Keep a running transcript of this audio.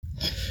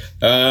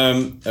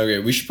Okay,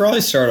 we should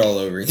probably start all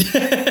over.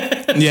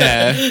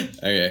 Yeah.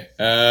 Okay.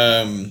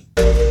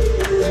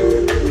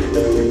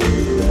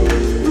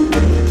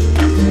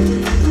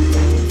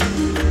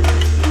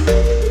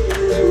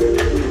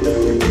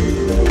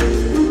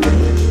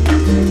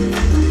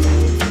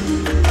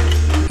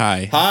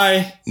 Hi.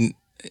 Hi.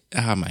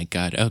 Oh my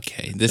God.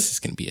 Okay. This is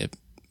going to be a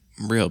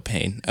real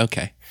pain.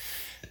 Okay.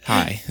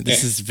 Hi.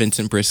 This is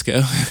Vincent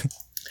Briscoe.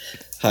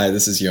 Hi,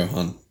 this is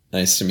Johan.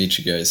 Nice to meet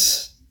you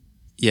guys.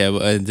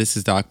 Yeah. This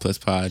is Doc Plus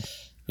Pod.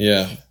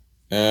 Yeah.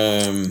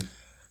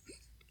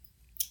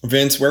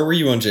 Vince, where were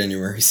you on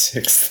January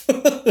 6th?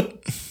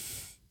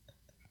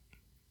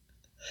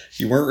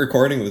 You weren't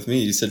recording with me.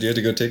 You said you had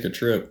to go take a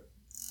trip.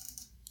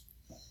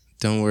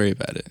 Don't worry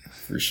about it.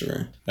 For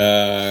sure.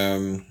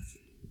 Do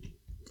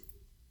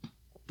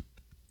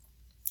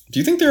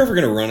you think they're ever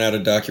going to run out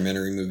of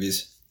documentary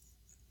movies?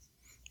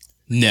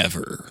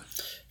 Never.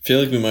 I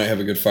feel like we might have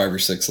a good 5 or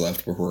 6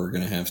 left before we're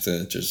going to have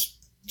to just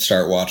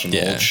start watching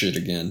old shit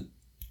again.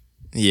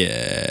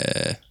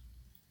 Yeah.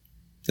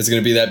 It's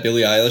going to be that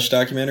Billie Eilish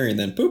documentary and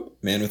then, boop,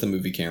 man with a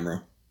movie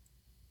camera.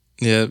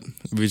 Yep.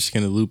 We're just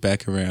going to loop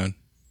back around.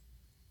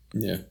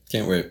 Yeah,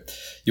 can't wait.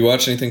 You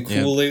watch anything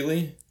cool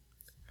lately?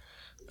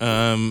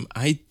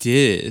 I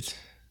did.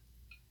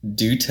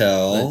 Do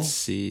tell. Let's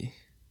see.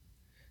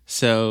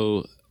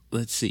 So,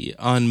 let's see.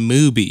 On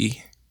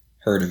Mubi.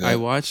 Heard of it. I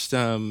watched,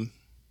 did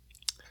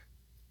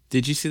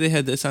you see they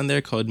had this on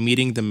there called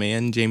Meeting the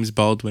Man, James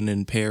Baldwin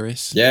in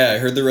Paris? Yeah, I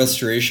heard the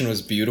restoration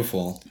was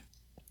beautiful.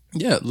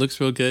 Yeah, it looks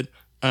real good.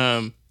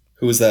 Who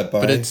was that by?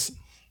 But it's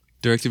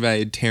directed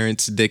by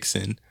Terrence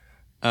Dixon.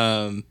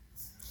 Yeah,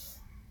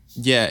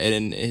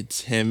 and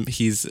it's him.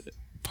 He's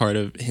part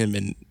of him,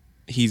 and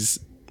he's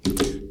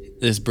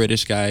this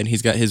British guy, and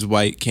he's got his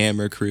white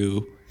camera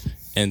crew,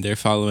 and they're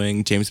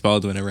following James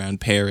Baldwin around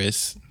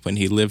Paris when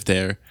he lived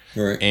there.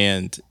 Right.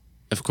 And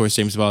of course,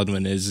 James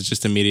Baldwin is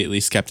just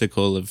immediately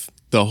skeptical of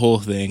the whole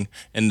thing,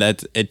 and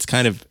that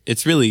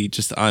it's really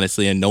just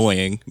honestly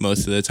annoying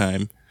most of the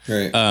time.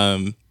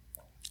 Right.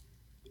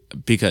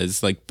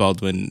 Because like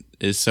Baldwin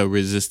is so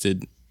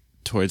resisted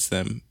towards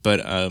them, but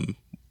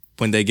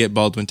when they get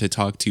Baldwin to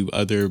talk to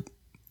other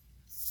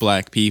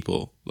black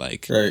people,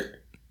 like right.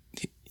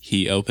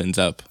 he opens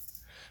up,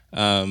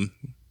 and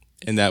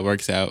that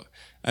works out.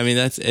 I mean,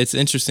 it's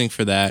interesting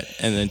for that,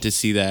 and then to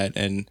see that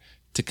and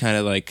to kind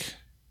of like,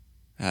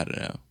 I don't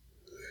know,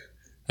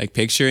 like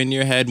picture in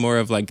your head more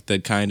of like the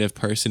kind of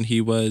person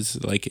he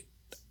was like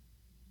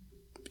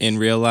in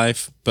real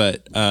life,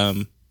 but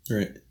right.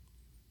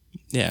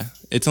 Yeah,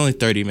 it's only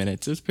 30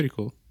 minutes. It was pretty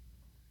cool.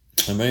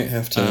 I might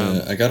have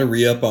to. I got to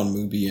re-up on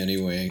Mubi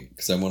anyway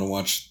because I want to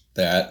watch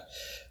that,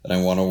 and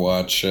I want to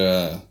watch.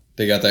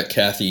 They got that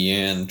Kathy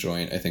Yan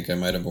joint. I think I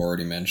might have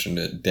already mentioned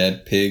it.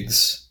 Dead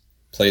Pigs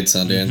played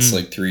Sundance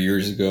like 3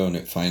 years ago, and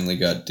it finally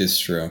got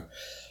distro.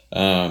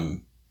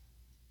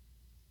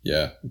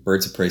 Yeah,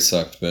 Birds of Prey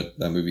sucked, but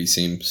that movie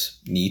seems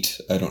neat.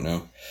 I don't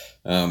know.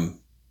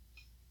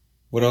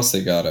 What else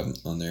they got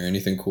on there?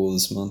 Anything cool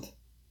this month?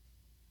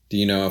 Do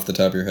you know off the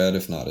top of your head?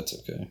 If not, it's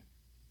okay.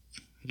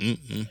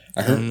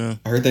 I don't know.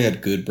 I heard they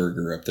had Good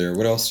Burger up there.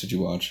 What else did you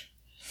watch?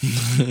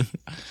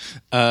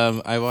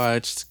 I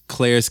watched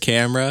Claire's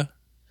Camera.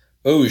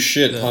 Oh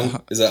shit!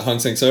 Is that Hong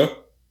Sang-soo?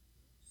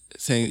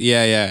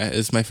 Yeah,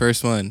 it's my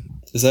first one.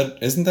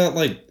 Isn't that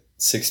like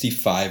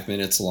 65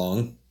 minutes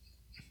long?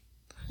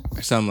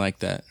 Or something like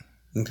that.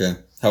 Okay.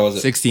 How was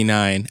it?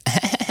 69.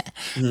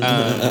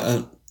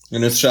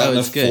 And it's shot in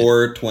a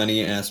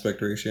 4:20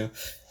 aspect ratio.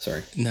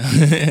 Sorry. No,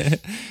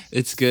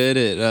 it's good.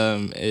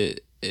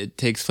 It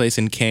takes place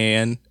in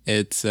Cannes.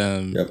 It's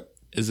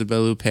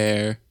Isabelle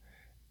Huppert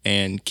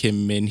and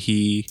Kim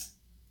Min-hee.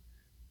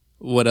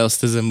 What else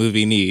does a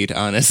movie need,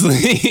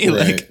 honestly?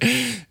 Right.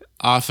 Like,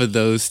 off of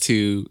those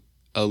two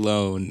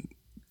alone,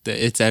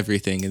 it's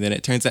everything. And then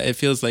it turns out it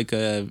feels like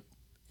an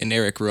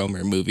Eric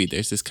Romer movie.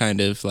 There's this kind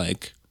of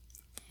like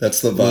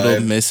that's the vibe.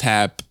 Little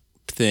mishap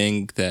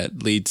thing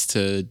that leads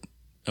to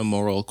a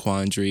moral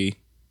quandary.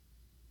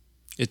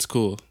 It's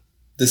cool.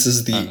 This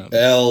is the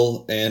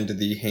Elle and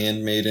the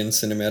Handmaiden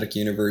cinematic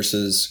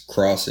universes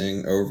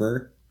crossing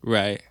over.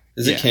 Right.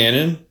 Is it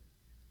canon?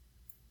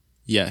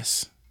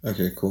 Yes.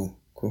 Okay, cool.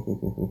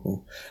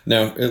 Cool.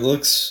 Now, it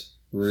looks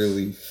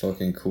really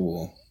fucking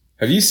cool.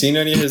 Have you seen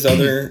any of his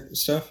other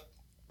stuff?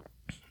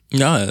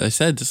 No, I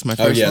said this is my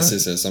first one. Oh, yes,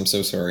 this is. I'm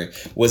so sorry.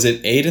 Was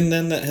it Aiden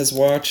then that has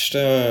watched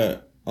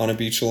On a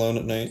Beach Alone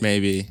at Night?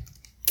 Maybe.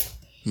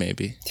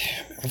 Damn,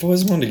 I've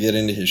always wanted to get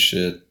into his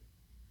shit.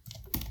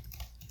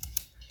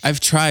 I've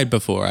tried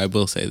before, I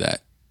will say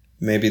that.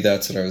 Maybe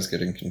that's what I was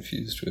getting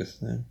confused with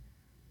then.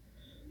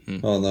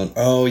 Hold on.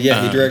 Oh,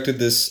 yeah, he directed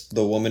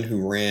The Woman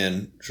Who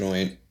Ran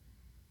joint.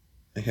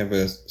 I have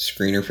a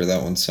screener for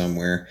that one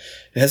somewhere.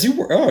 Has he...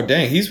 Oh,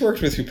 dang, he's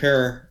worked with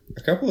Huppert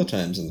a couple of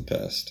times in the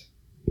past.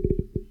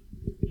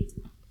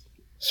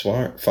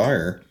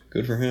 Fire.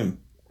 Good for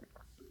him.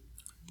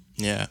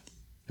 Yeah.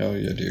 Oh,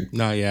 yeah, dude.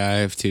 No, yeah, I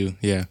have too.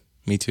 Yeah,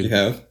 me too. You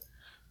have?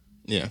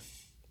 Yeah.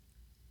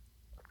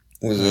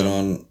 Was it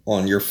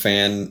on your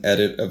fan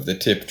edit of the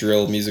Tip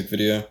Drill music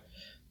video?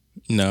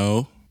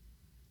 No.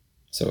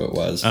 So it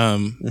was.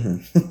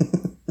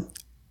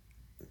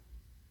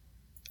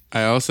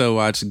 I also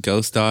watched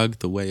Ghost Dog: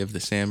 The Way of the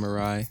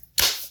Samurai.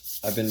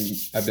 I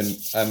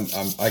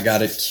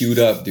got it queued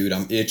up, dude.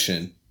 I'm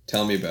itching.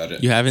 Tell me about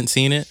it. You haven't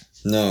seen it?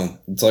 No,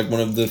 it's like one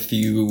of the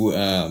few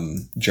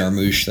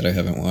Jarmusch that I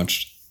haven't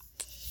watched.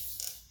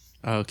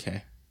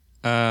 Okay.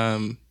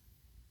 I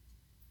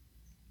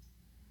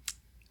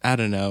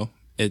don't know.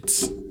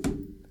 It's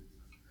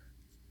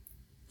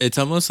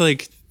almost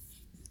like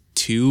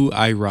too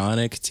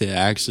ironic to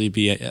actually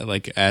be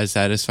like as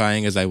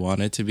satisfying as I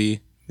want it to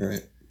be.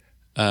 Right.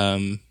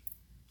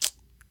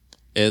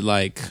 It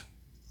like,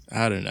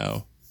 I don't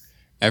know.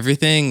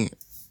 Everything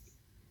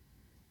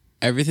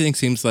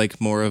seems like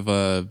more of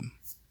a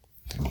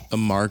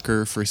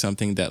marker for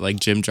something that like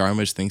Jim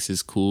Jarmusch thinks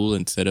is cool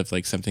instead of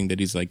like something that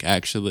he's like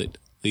actually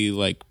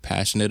like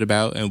passionate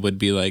about and would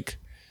be like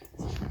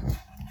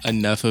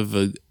enough of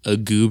a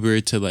goober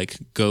to like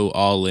go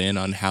all in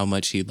on how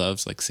much he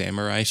loves like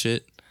samurai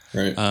shit.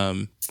 Right.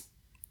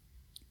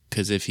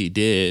 Because if he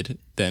did,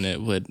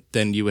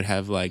 then you would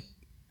have like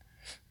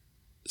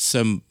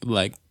some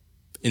like,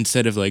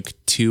 instead of like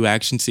 2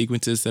 action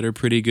sequences that are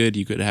pretty good,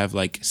 you could have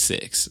like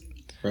 6.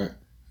 Right.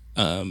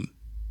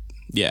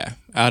 Yeah,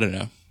 I don't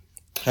know.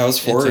 How's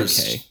Forrest?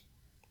 It's okay.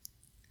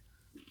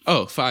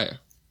 Oh, fire.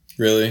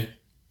 Really?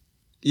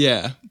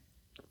 Yeah.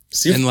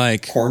 See, and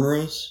like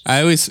cornrows?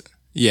 I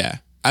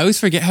always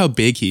forget how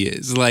big he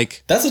is.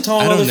 Like, that's a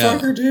tall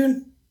motherfucker,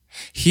 dude.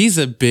 He's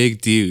a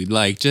big dude.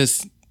 Like,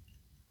 just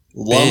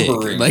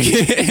lumbering.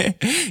 Big.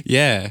 Like,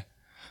 yeah.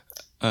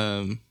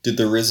 Did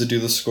the RZA do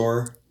the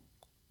score?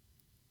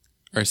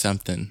 Or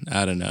something.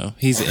 I don't know.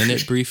 He's in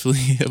it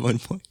briefly at one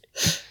point.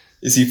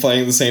 Is he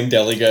playing the same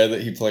deli guy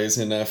that he plays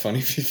in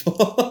Funny People?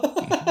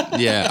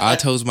 Yeah,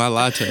 Otto's my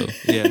lotto.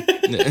 Yeah.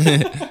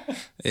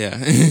 Yeah.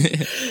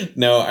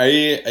 No,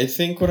 I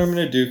think what I'm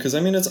gonna do, because I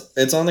mean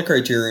it's on the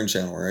Criterion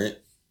channel, right?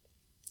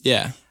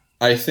 Yeah.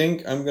 I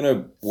think I'm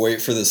gonna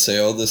wait for the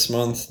sale this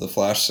month, the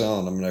flash sale,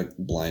 and I'm gonna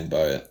blind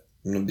buy it.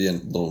 I'm gonna be a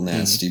little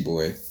nasty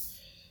boy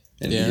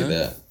and do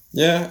that.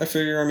 Yeah, I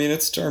figure. I mean,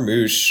 it's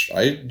Jarmusch.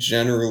 I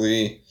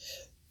generally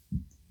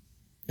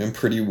am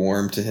pretty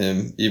warm to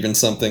him. Even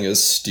something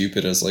as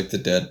stupid as like the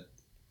dead.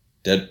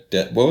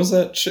 What was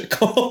that shit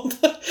called?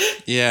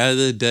 Yeah,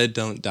 the dead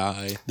don't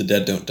die. The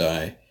dead don't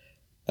die.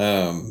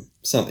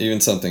 Even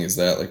something as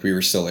that. Like we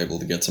were still able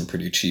to get some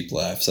pretty cheap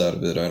laughs out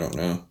of it. I don't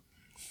know.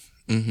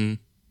 Mm-hmm.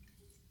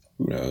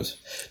 Who knows?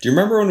 Do you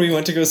remember when we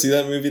went to go see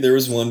that movie? There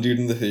was one dude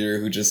in the theater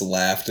who just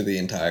laughed the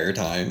entire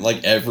time.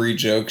 Like every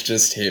joke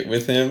just hit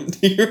with him.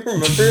 Do you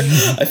remember?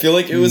 I feel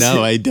like it was.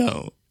 No, I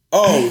don't.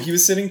 Oh, he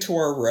was sitting to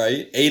our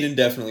right. Aiden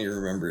definitely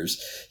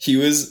remembers. He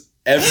was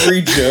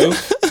every joke.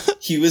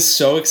 He was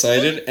so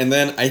excited, and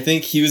then I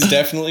think he was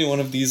definitely one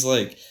of these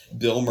like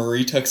Bill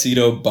Murray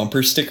tuxedo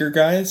bumper sticker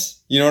guys.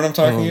 You know what I'm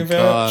talking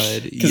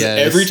about? Because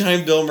every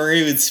time Bill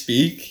Murray would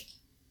speak,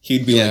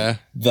 he'd be like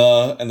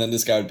and then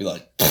this guy would be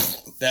like,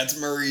 "That's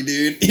Murray,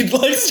 dude." He'd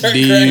like start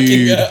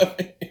cracking up.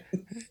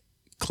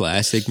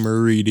 Classic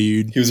Murray,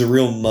 dude. He was a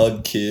real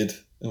mug kid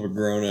of a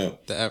grown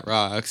up. That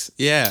rocks.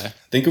 Yeah. I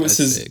think it was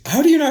his. Sick.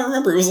 How do you not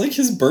remember? It was like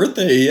his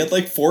birthday. He had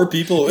like 4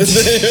 people with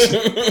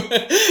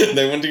him.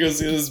 They went to go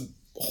see this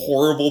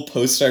horrible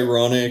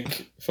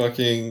post-ironic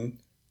fucking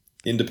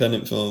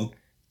independent film.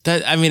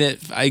 That, I mean,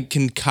 I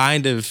can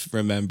kind of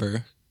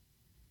remember.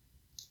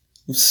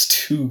 It was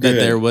too good. That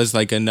there was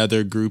like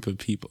another group of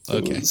people.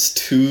 Okay. It was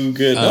too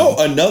good. No,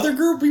 another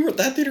group.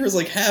 That theater was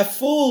like half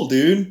full,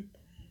 dude.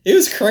 It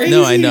was crazy.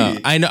 No, I know.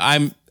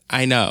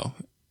 I know.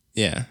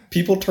 Yeah.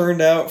 People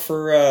turned out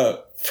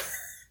for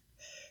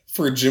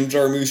Jim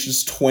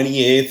Jarmusch's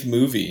 28th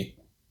movie.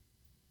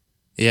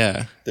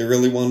 Yeah. They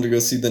really wanted to go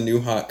see the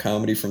new hot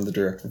comedy from the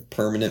director of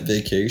Permanent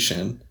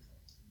Vacation.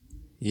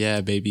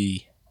 Yeah,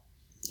 baby.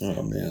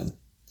 Oh, man.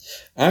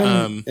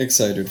 I'm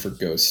excited for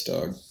Ghost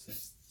Dog.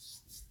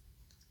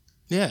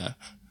 Yeah.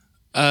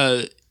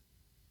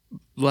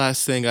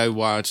 Last thing I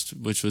watched,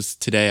 which was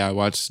today, I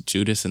watched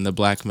Judas and the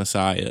Black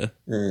Messiah.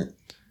 Right.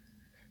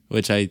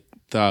 Which I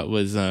thought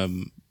was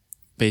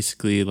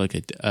basically like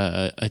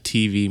a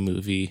TV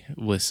movie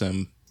with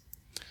some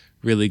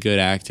really good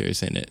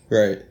actors in it.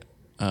 Right.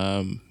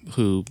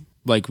 Who,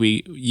 like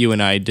you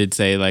and I did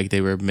say, like they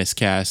were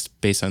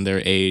miscast based on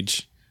their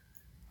age.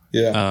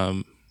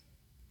 Yeah.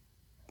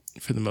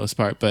 For the most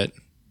part, but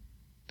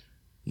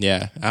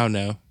yeah, I don't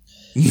know.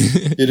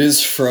 It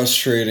is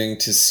frustrating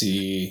to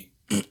see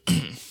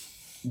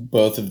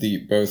both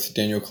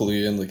Daniel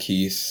Kaluuya and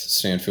Lakeith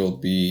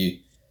Stanfield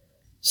be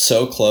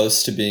so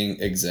close to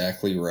being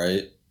exactly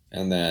right,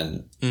 and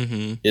then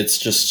it's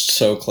just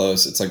so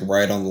close. It's like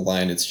right on the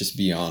line. It's just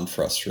beyond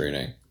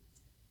frustrating.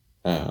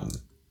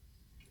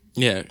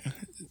 Yeah,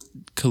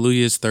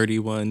 Kaluuya's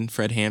 31.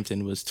 Fred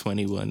Hampton was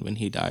 21 when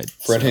he died.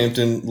 Fred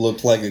Hampton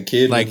looked like a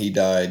kid when he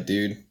died,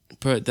 dude.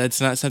 But that's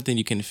not something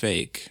you can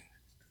fake.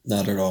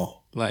 Not at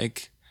all.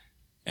 Like,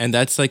 and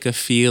that's like a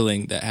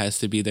feeling that has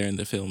to be there in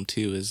the film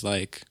too. Is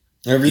like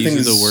Everything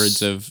These are is the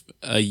words of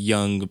a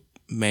young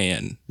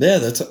man. Yeah,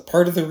 that's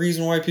part of the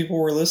reason why people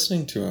were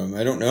listening to him.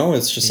 I don't know.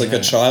 It's just like a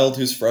Yeah, child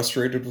who's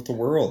frustrated with the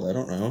world. I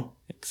don't know.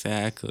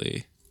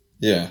 exactly.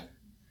 Yeah.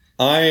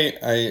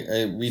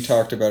 We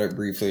talked about it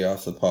briefly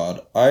off the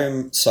pod.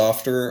 I'm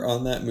softer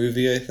on that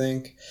movie, I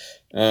think.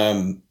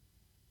 Um,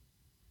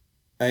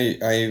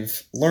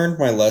 I've learned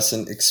my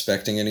lesson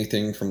expecting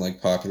anything from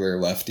like popular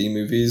lefty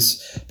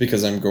movies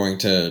because I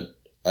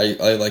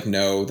like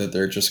know that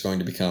they're just going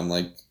to become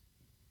like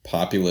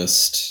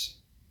populist,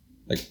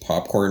 like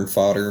popcorn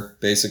fodder,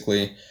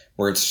 basically,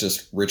 where it's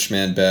just rich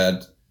man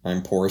bad,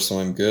 I'm poor, so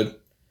I'm good.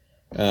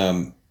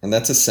 And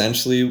that's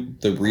essentially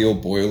the real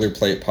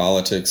boilerplate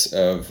politics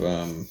of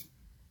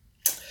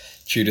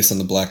Judas and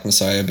the Black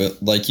Messiah.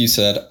 But like you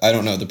said, I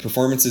don't know. The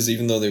performances,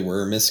 even though they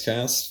were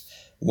miscast,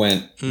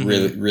 went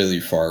Mm-hmm. really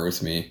far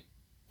with me.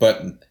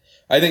 But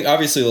I think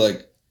obviously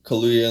like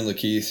Kaluuya and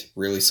Lakeith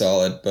really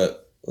solid.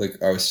 But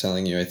like I was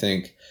telling you, I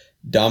think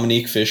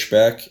Dominique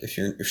Fishback,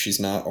 if she's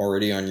not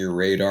already on your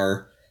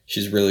radar,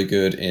 she's really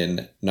good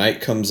in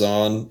Night Comes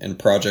On and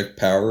Project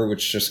Power,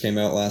 which just came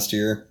out last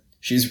year.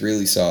 She's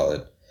really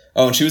solid.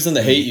 Oh, and she was in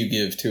The Hate Mm. You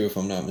Give too, if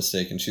I'm not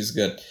mistaken. She's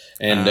good.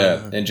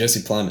 Uh, And Jesse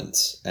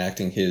Plemons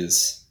acting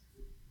his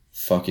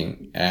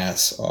fucking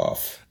ass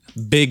off.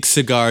 Big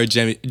cigar,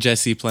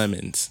 Jesse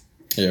Plemons.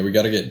 Yeah, we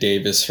got to get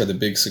Davis for the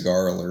big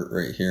cigar alert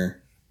right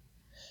here.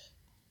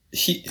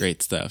 He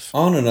Great stuff.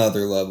 on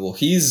another level.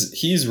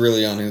 He's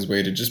really on his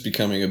way to just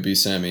becoming a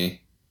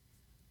Buscemi.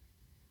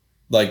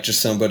 Like just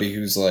somebody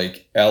who's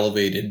like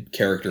elevated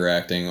character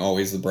acting,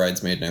 always the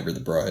bridesmaid, never the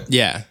bride.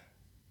 Yeah,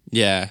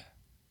 yeah.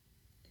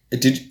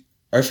 Did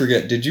I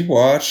forget? Did you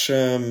watch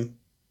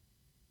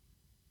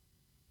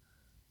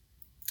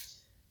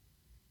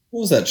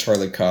what was that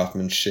Charlie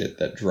Kaufman shit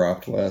that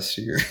dropped last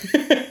year?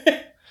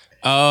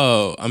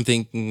 Oh, I'm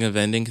thinking of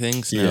ending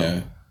things. No.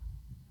 Yeah.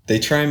 They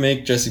try and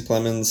make Jesse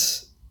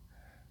Plemons.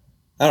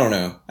 I don't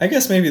know. I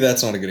guess maybe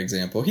that's not a good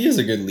example. He is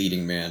a good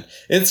leading man.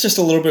 It's just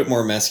a little bit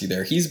more messy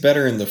there. He's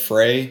better in The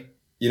Fray.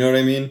 You know what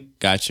I mean?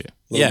 Gotcha. A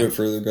little Yeah, bit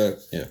further back.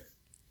 Yeah.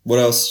 What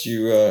else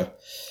you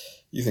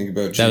think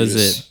about Judas? that was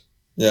it.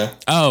 Yeah.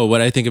 Oh,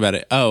 what I think about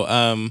it. Oh,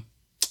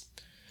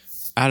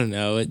 I don't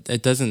know.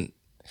 It doesn't.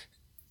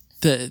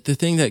 The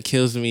thing that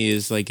kills me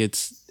is like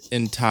its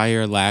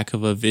entire lack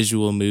of a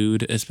visual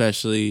mood,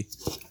 especially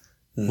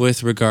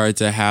with regard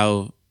to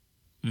how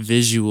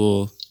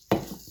visual,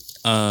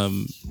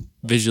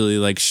 visually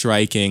like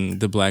striking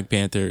the Black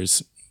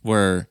Panthers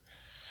were.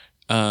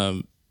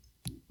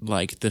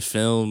 Like the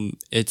film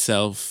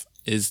itself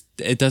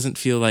it doesn't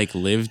feel like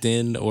lived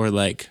in or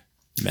like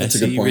That's a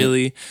good messy point.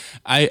 really.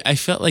 I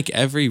felt like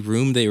every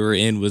room they were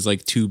in was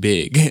like too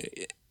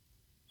big.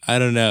 I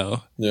don't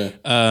know. Yeah.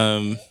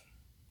 Um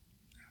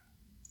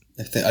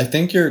I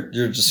think you're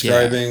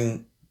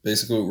describing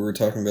basically what we were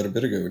talking about a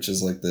bit ago, which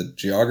is like the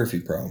geography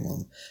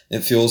problem. It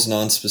feels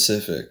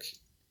non-specific.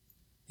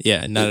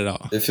 yeah, not at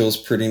all. It feels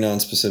pretty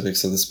non-specific,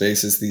 so the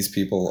spaces these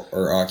people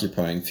are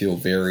occupying feel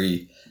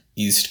very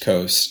East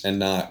Coast and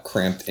not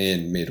cramped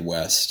in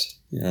Midwest.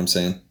 You know what I'm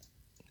saying?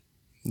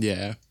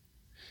 Yeah.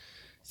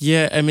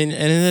 Yeah, I mean,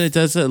 and then it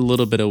does a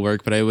little bit of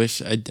work, but I wish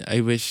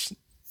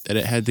that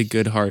it had the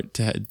good heart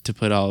to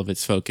put all of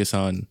its focus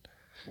on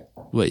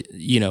what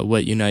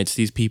what unites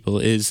these people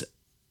is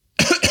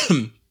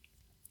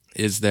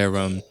their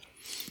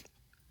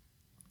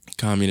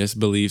communist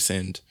beliefs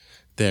and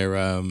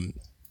their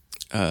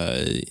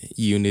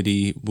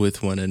unity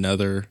with one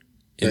another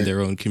in Right.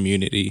 their own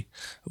community.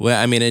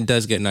 Well, I mean, it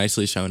does get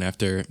nicely shown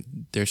after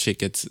their shit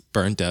gets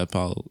burnt up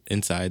all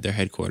inside their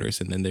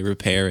headquarters and then they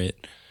repair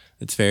it.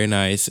 It's very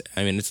nice.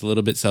 I mean, it's a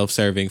little bit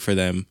self-serving for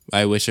them.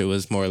 I wish it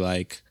was more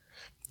like,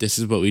 this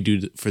is what we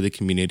do for the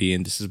community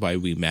and this is why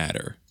we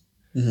matter.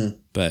 Mm-hmm.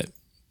 But,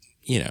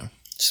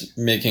 Just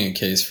making a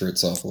case for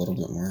itself a little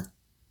bit more.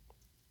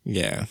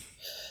 yeah.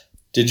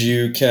 Did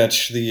you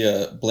catch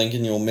the blink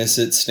and you'll miss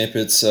it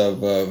snippets of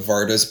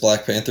Varda's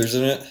Black Panthers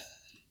in it?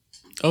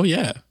 Oh,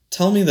 yeah.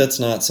 Tell me that's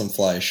not some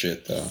fly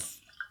shit, though.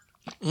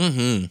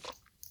 Mm-hmm.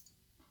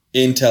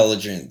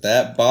 Intelligent.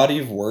 That body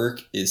of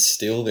work is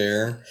still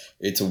there.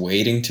 It's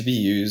waiting to be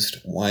used.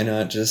 Why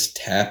not just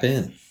tap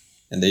in?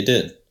 And they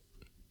did.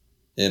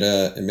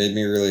 It made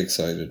me really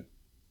excited.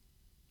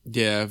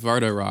 Yeah,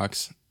 Varda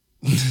rocks.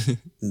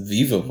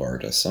 Viva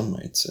Varda, some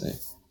might say.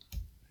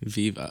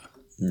 Viva.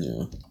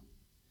 Yeah.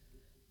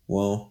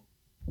 Well,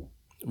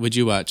 Would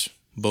you watch,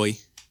 boy?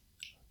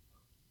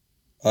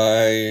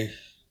 I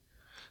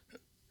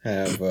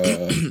have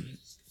I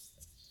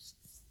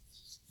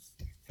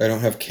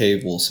don't have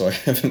cable, so I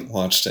haven't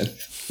watched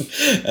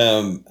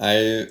anything.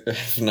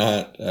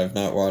 I've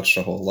not watched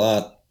a whole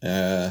lot.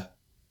 I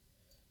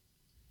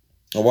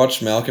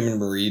watched Malcolm and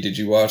Marie. Did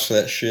you watch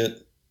that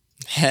shit?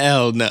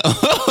 Hell no.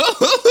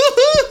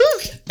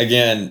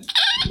 Again,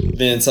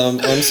 Vince, I'm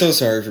so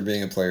sorry for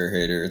being a player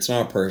hater. It's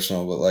not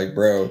personal, but like,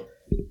 bro,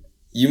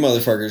 you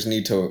motherfuckers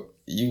need to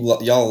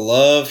y'all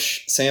love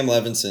Sam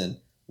Levinson.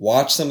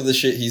 Watch some of the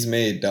shit he's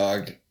made,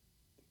 dog.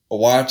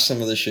 Watch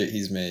some of the shit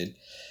he's made.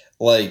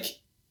 Like,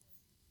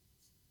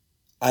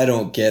 I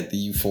don't get the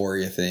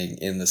Euphoria thing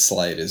in the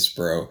slightest,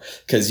 bro.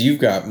 Because you've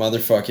got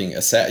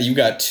motherfucking you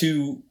got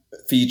two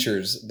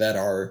features that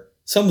are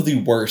some of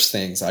the worst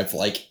things I've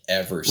like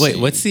ever seen. Wait,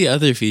 what's the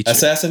other feature?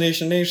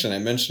 Assassination Nation. I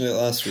mentioned it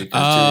last week.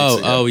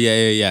 Oh,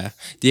 yeah.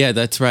 Yeah,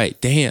 that's right.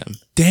 Damn.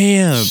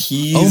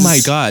 Oh my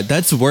God,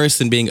 that's worse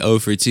than being 0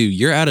 for 2.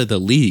 You're out of the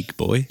league,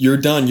 boy. You're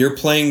done. You're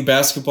playing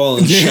basketball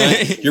in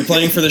you're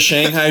playing for the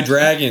Shanghai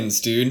Dragons,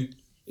 dude.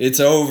 It's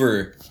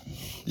over.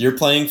 You're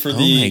playing for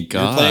the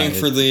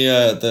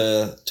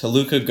the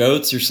Toluca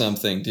Goats or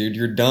something, dude.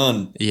 You're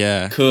done.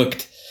 Yeah.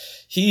 Cooked.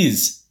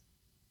 He's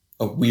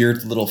a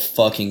weird little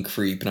fucking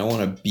creep, and I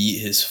want to beat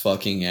his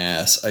fucking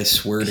ass. I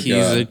swear to God.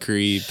 He's a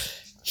creep.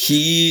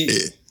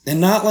 And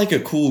not like a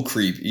cool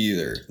creep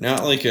either.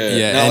 Not like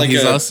a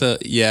he's also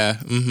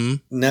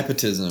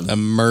nepotism. A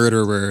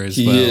murderer as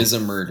well. He is a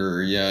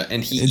murderer, yeah,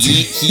 and he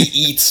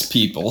eats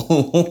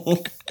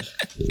people.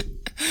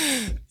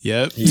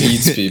 Yep. He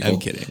eats people. I'm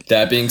kidding.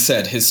 That being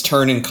said, his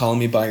turn in Call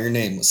Me By Your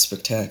Name was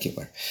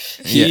spectacular.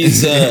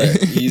 He's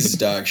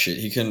dog shit.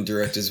 He couldn't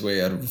direct his way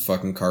out of a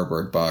fucking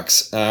cardboard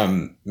box.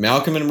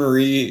 Malcolm and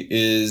Marie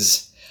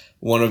is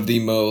one of the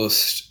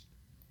most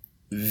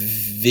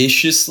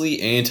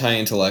viciously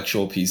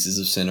anti-intellectual pieces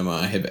of cinema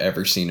I have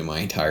ever seen in my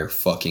entire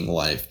fucking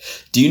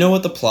life. Do you know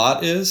what the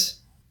plot is?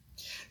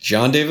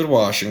 John David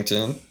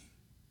Washington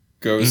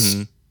goes...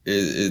 Mm-hmm.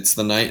 It's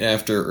the night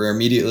after, or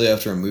immediately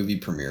after a movie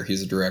premiere.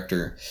 He's a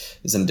director.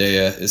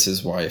 Zendaya is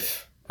his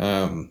wife,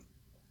 or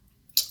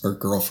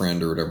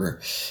girlfriend, or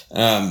whatever.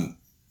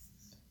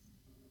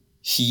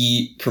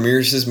 He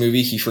premieres his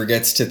movie. He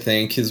forgets to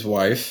thank his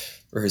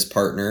wife or his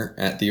partner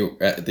at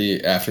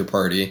the after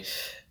party,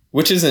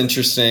 which is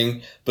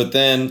interesting. But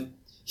then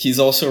he's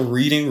also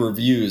reading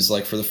reviews,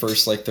 like for the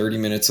first 30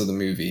 minutes of the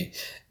movie,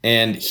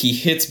 and he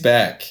hits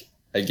back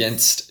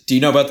against. Do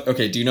you know about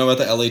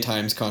the LA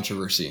Times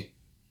controversy?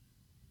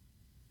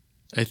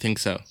 I think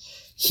so.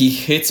 He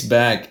hits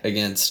back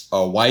against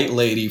a white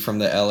lady from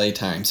the LA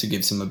Times who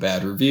gives him a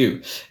bad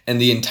review.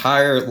 And the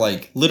entire,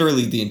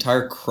 literally the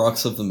entire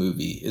crux of the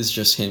movie is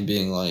just him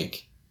being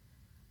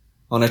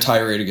on a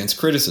tirade against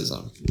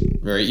criticism.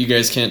 Right? You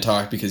guys can't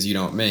talk because you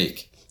don't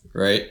make.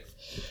 Right?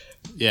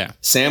 Yeah.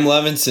 Sam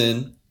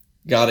Levinson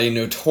got a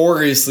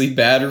notoriously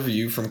bad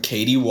review from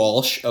Katie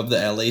Walsh of the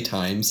LA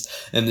Times.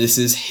 And this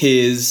is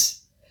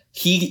his...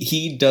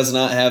 He does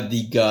not have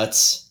the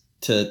guts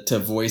to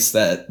voice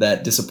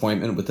that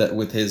disappointment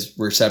with his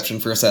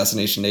reception for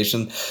Assassination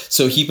Nation.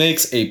 So he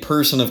makes a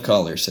person of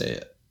color say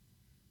it.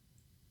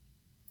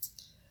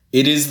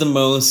 It is the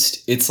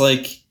most... It's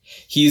like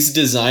he's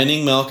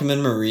designing Malcolm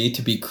and Marie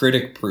to be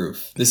critic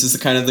proof. This is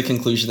the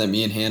conclusion that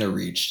me and Hannah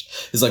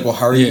reached. It's like, well,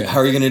 how are you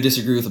going to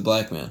disagree with a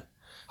black man?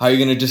 How are you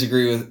going to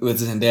disagree with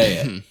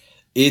Zendaya?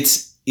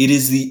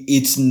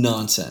 It's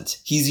nonsense.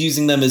 He's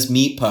using them as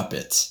meat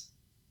puppets.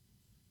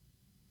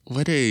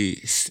 What a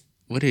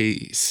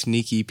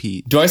sneaky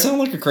Pete. Do I sound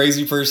like a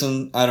crazy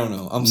person? I don't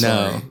know. I'm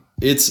sorry.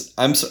 No.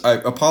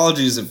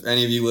 Apologies if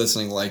any of you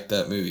listening like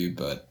that movie,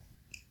 but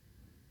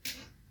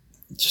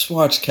just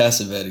watch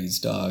Cassavetes,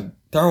 dog.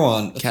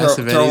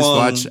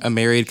 Watch A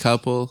Married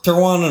Couple.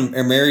 Throw on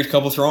A Married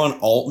Couple. Throw on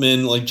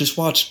Altman. Just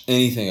watch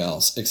anything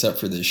else except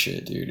for this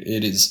shit, dude.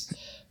 It is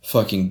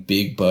fucking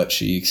big butt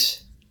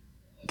cheeks.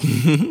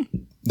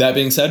 That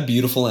being said,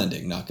 beautiful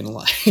ending, not gonna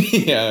lie.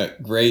 Yeah,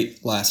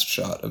 great last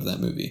shot of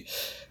that movie.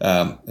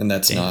 And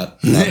that's not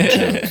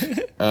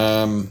a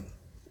joke.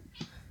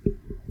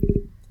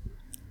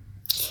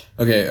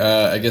 Okay,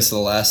 I guess the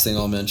last thing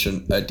I'll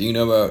mention, do you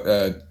know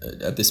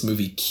about this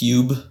movie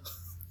Cube?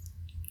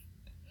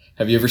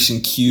 Have you ever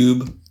seen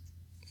Cube?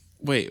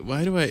 Wait,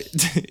 why do I...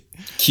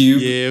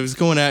 Cube? Yeah, I was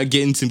going out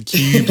getting some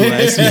cube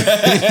last week.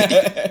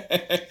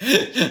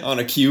 On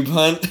a cube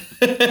hunt?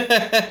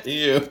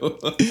 Ew.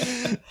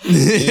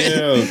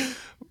 Ew.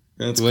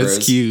 That's What's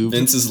gross. Cube?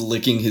 Vince is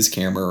licking his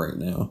camera right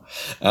now.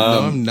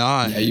 No, I'm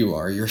not. Yeah, you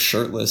are. You're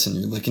shirtless and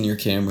you're licking your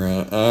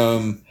camera.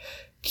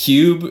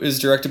 Cube is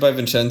directed by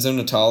Vincenzo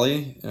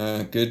Natali.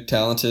 Good,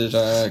 talented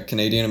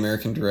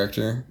Canadian-American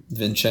director.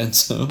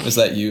 Vincenzo. Is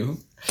that you?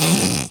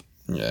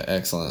 Yeah,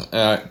 excellent.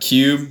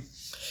 Cube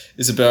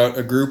is about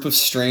a group of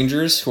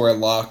strangers who are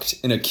locked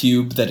in a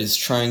cube that is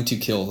trying to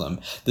kill them.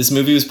 This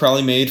movie was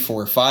probably made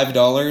for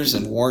 $5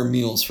 and warm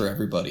meals for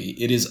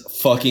everybody. It is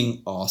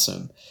fucking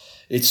awesome.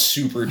 It's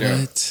super dope.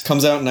 What?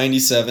 Comes out in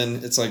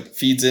 97. It's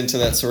feeds into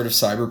that sort of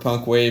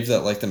cyberpunk wave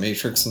that The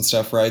Matrix and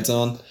stuff rides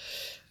on.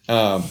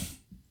 I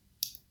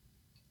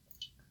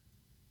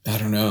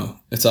don't know.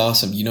 It's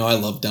awesome. I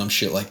love dumb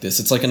shit like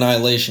this. It's like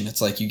Annihilation.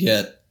 It's you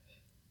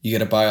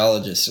get a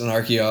biologist, an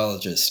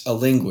archaeologist, a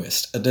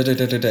linguist,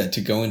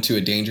 to go into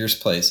a dangerous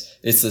place.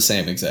 It's the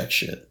same exact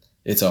shit.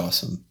 It's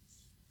awesome.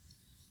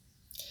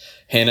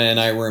 Hannah and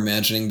I were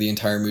imagining the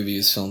entire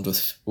movie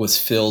was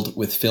filled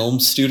with film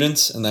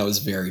students, and that was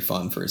very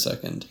fun for a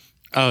second.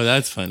 Oh,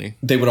 that's funny.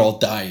 They would all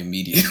die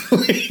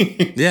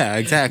immediately. Yeah,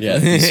 exactly. Yeah,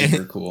 it's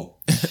super cool.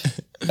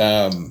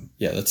 Yeah,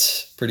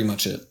 that's pretty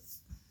much it.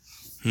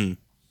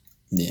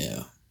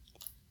 Yeah.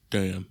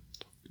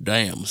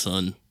 Damn,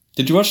 son.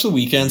 Did you watch The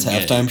Weeknd's Yeah.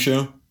 halftime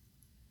show?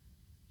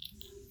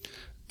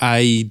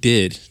 I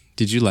did.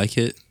 Did you like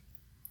it?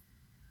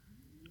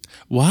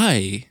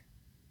 Why?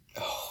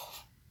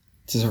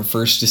 This is our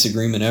first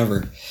disagreement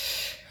ever.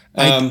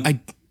 I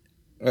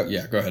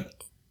Yeah, go ahead.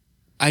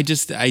 I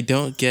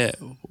don't get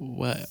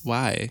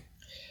why.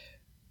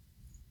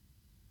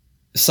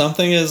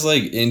 Something as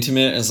like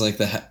intimate as like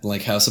the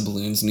like House of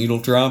Balloons needle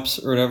drops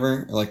or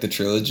whatever, or like the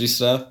trilogy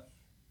stuff,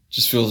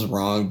 just feels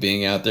wrong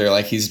being out there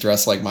like he's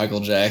dressed like Michael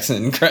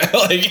Jackson.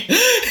 Like,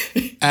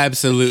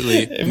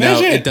 Absolutely. No,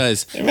 Imagine- it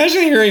does.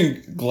 imagine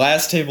hearing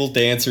glass table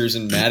dancers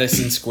in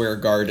Madison Square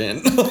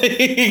Garden.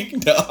 Like,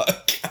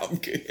 dog, I'm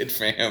good,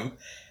 fam.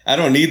 I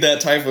don't need that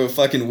type of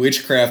fucking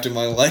witchcraft in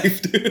my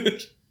life,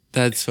 dude.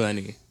 That's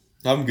funny.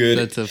 I'm good.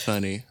 That's so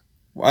funny.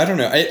 I don't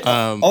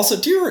know. Also,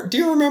 do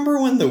you remember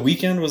when The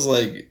Weeknd was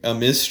like a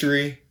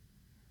mystery?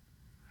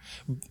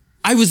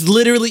 I was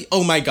literally,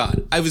 oh my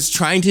God. I was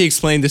trying to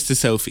explain this to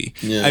Sophie.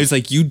 Yeah. I was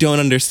like, you don't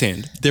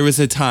understand. There was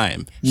a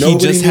time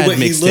Nobody he just knew had what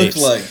he looked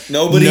mixtapes. like.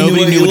 Nobody knew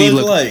what he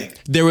looked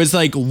like. There was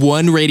like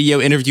one radio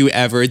interview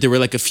ever. There were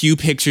like a few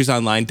pictures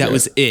online. That Yeah.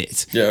 was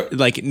it. Yeah.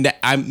 Like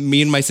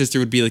me and my sister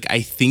would be like, I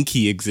think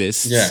he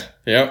exists. Yeah.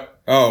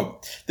 Yep. Oh,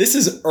 this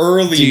is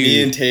early Dude.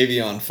 me and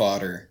Tavion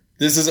fodder.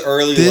 This is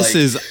early. This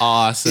like, is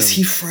awesome. Is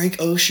he Frank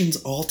Ocean's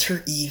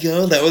alter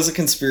ego? That was a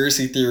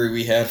conspiracy theory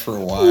we had for a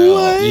while.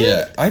 What?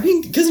 Yeah. I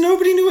mean, because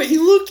nobody knew what he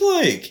looked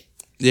like.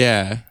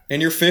 Yeah.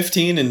 And you're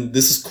 15 and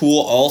this is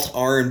cool alt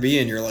R&B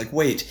and you're like,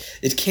 wait,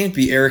 it can't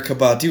be Erykah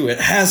Badu.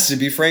 It has to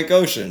be Frank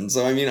Ocean.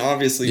 So, I mean,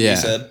 obviously Yeah. you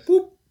said,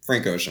 boop,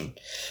 Frank Ocean.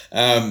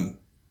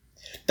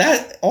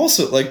 That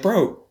also, like,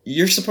 bro,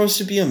 you're supposed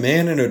to be a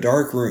man in a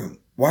dark room.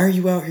 Why are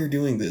you out here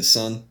doing this,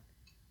 son?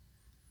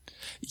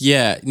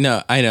 Yeah,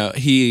 no, I know. I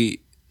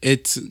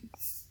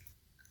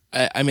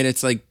mean,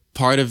 it's like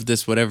part of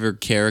this whatever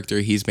character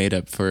he's made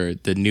up for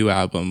the new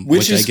album,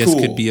 Which is I guess cool.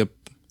 could be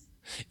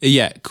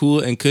cool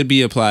and could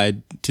be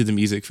applied to the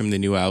music from the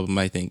new album,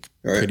 I think,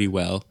 Right. pretty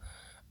well.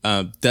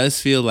 Does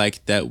feel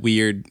like that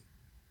weird,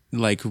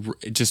 like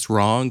just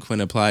wrong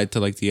when applied to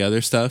like the other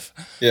stuff.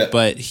 Yeah.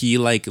 But he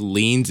like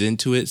leans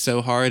into it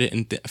so hard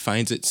and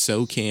finds it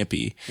so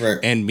campy. Right.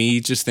 And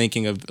me just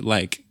thinking of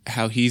like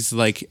how he's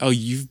like, oh,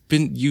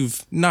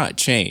 you've not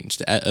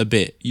changed a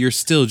bit. You're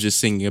still just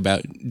singing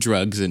about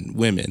drugs and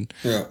women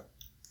Yeah.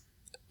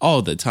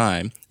 all the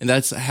time. And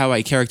that's how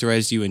I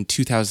characterized you in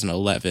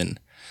 2011.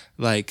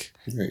 Like,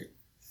 Right.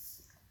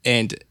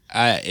 and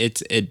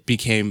it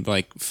became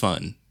like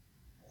fun.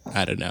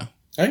 I don't know.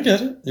 I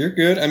get it. You're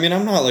good. I mean,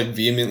 I'm not like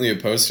vehemently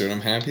opposed to it. I'm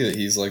happy that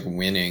he's like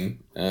winning.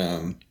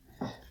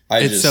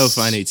 It's so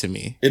funny to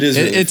me. It is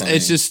really funny.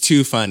 It's just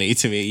too funny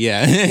to me.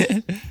 Yeah.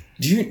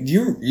 Do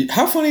you?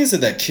 How funny is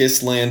it that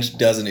Kissland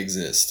doesn't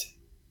exist?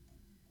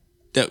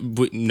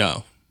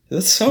 No.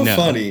 That's so No.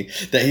 funny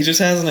that he just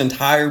has an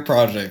entire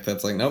project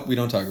that's like, nope, we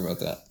don't talk about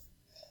that.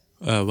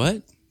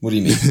 What? What do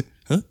you mean?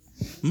 Huh?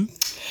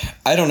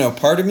 I don't know.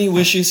 Part of me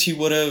wishes he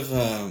would have,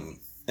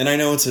 and I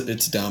know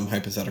it's dumb,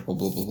 hypothetical,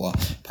 blah blah blah.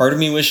 Part of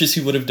me wishes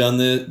he would have done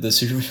the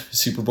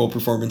Super Bowl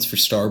performance for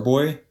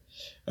Starboy,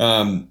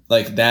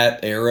 like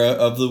that era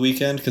of The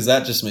Weeknd, because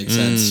that just makes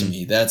sense to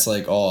me. That's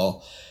like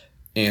all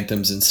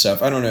anthems and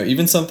stuff. I don't know.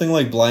 Even something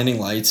like Blinding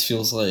Lights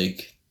feels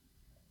like.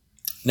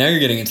 Now you're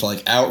getting into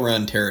like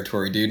Outrun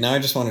territory, dude. Now I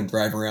just want to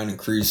drive around and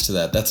cruise to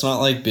that. That's not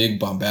like big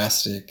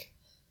bombastic.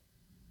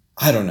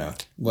 I don't know.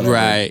 Whatever.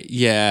 Right.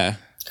 Yeah.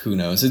 Who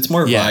knows? It's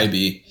more Yeah.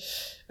 vibey.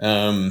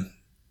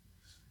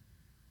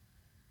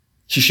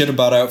 She should have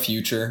bought out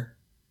Future.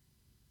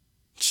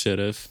 Should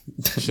have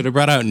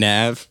brought out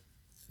Nav.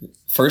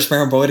 First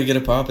brown boy to get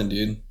it popping,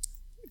 dude.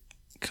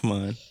 Come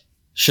on.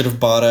 Should have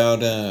bought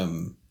out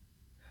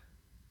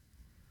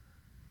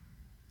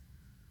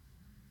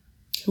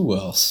who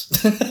else?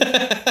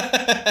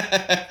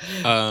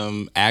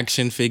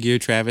 Action figure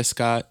Travis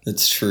Scott.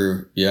 That's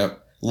true. Yep.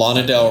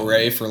 Lana Del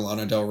Rey for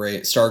Lana Del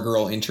Rey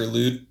Stargirl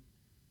interlude.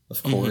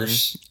 Of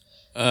course.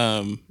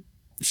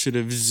 Should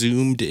have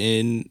zoomed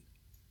in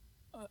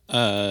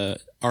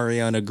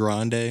Ariana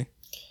Grande.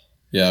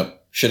 Yep.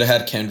 Should have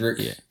had Kendrick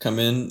come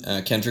in.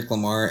 Kendrick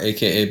Lamar,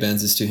 aka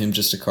Benz is to him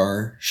just a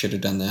car. Should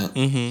have done that.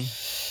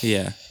 Mm-hmm.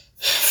 Yeah.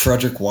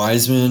 Frederick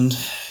Wiseman.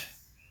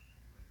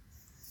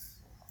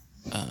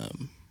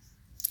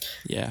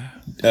 Yeah.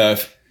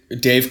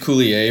 Dave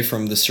Coulier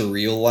from The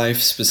Surreal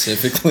Life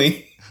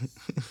specifically.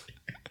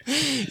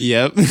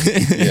 Yep.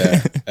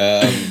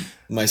 Yeah.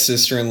 My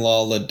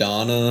sister-in-law,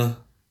 LaDonna.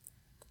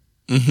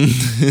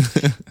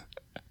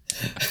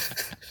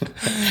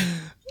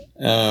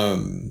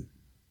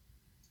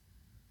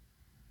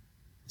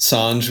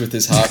 Sanj with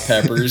his hot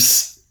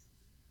peppers.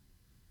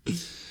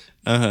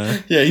 Uh-huh.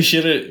 Yeah, he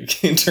should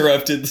have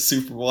interrupted the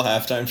Super Bowl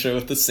halftime show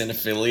with the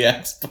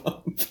Cinephiliacs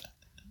bump.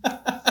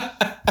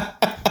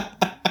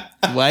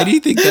 Why do you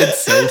think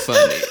that's so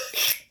funny?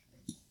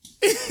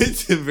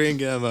 To bring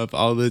him up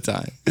all the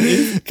time.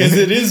 Because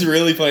it is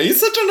really funny. He's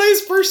such a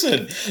nice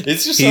person.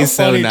 It's just He's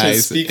so so funny to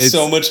nice. speak It's-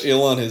 so much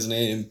ill on his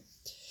name.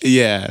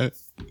 Yeah.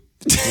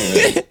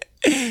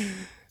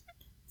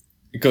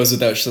 goes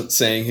without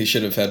saying he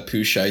should have had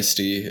Pooh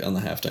Shiesty on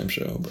the halftime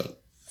show,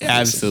 but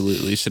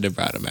absolutely should have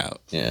brought him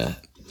out. Yeah.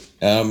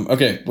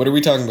 Okay, what are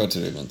we talking about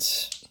today,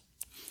 Vince?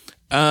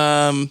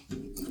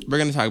 We're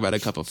gonna talk about a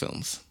couple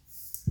films.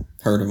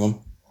 Heard of them?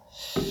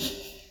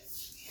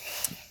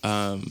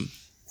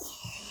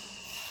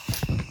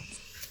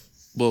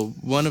 Well,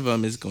 one of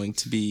them is going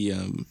to be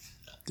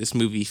this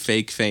movie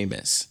Fake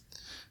Famous,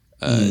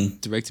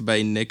 directed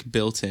by Nick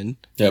Bilton.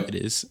 Yep. It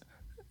is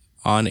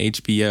on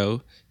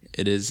HBO.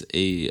 It is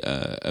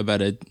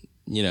about a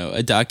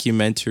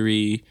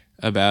documentary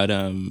about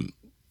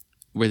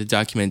where the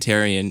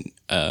documentarian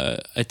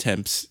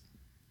attempts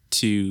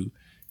to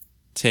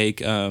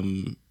take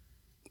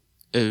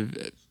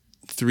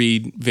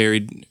three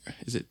very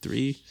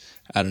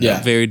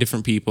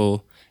different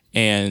people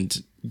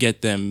and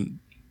get them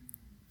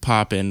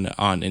popping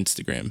on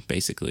Instagram,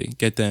 basically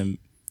get them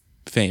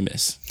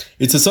famous.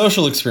 It's a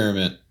social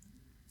experiment.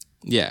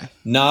 Yeah.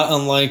 Not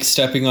unlike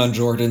stepping on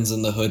Jordans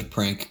in the hood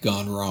prank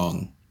gone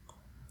wrong.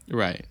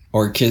 Right.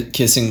 Or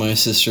kissing my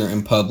sister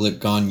in public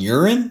gone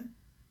urine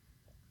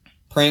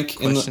prank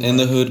in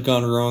the hood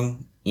gone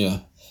wrong.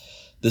 Yeah.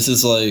 This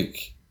is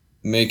like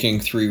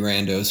making three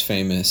randos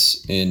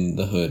famous in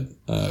the hood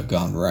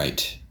gone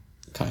right,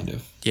 kind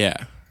of.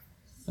 Yeah.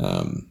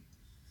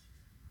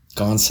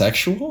 Gone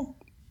sexual?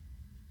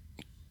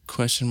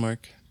 Question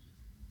mark.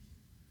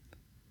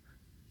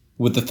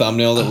 With the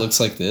thumbnail that looks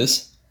like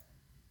this?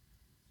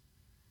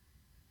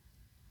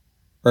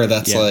 Or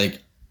that's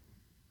like...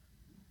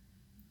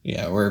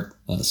 Yeah, we're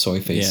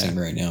soy facing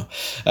right now.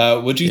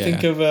 What'd you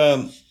think of...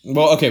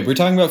 well, okay, we're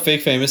talking about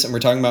Fake Famous, and we're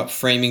talking about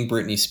Framing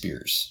Britney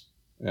Spears.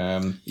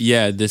 The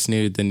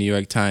New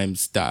York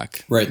Times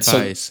doc, right,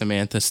 by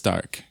Samantha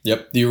Stark.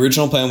 Yep, the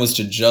original plan was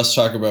to just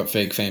talk about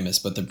Fake Famous,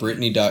 but the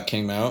Britney doc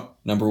came out.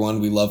 Number one,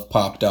 we love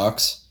pop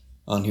docs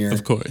on here.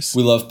 Of course,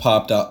 we love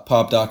pop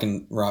doc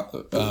and rock.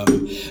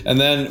 And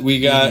then we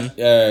got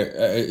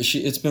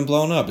it's been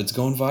blown up. It's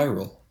going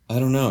viral. I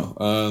don't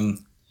know.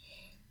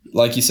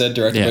 Like you said,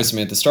 directed by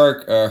Samantha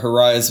Stark, her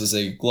rise was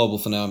a global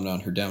phenomenon,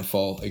 her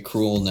downfall a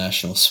cruel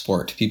national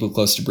sport. People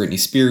close to Britney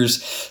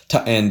Spears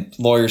and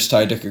lawyers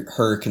tied to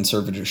her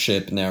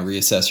conservatorship now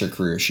reassess her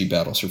career as she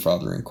battles her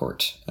father in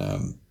court.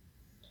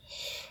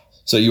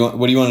 So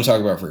what do you want to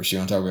talk about first? You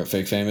want to talk about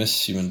Fake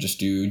Famous? You want to just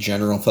do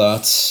general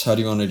thoughts? How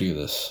do you want to do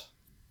this?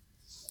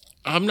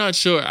 I'm not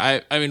sure.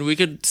 I mean, we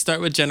could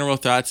start with general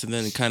thoughts and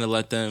then kind of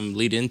let them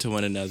lead into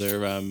one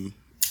another.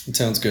 It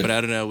sounds good. But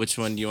I don't know which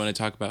one you want to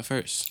talk about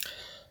first.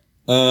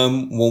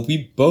 Well,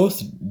 we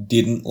both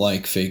didn't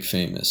like Fake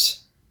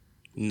Famous.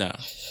 No.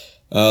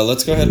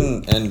 Let's go ahead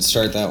and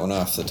start that one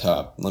off the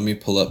top. Let me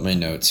pull up my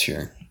notes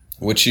here.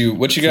 What you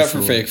got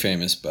for Fake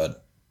Famous, bud?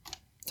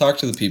 Talk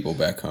to the people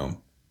back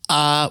home.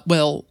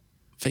 Well,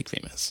 Fake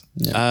Famous.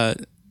 Yeah.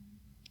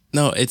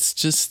 No, it's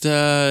just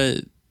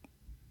it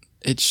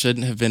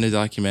shouldn't have been a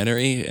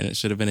documentary, and it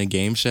should have been a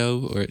game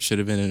show, or it should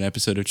have been an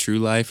episode of True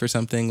Life or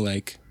something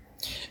like.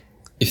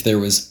 If there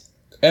was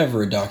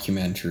ever a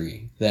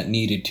documentary that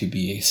needed to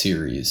be a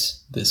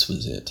series, this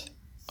was it.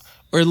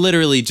 Or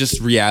literally just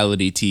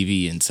reality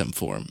TV in some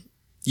form.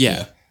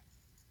 Yeah.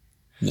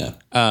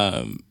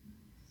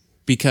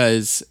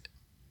 Because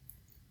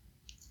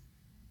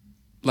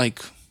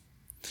like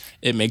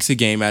it makes a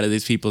game out of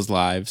these people's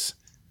lives.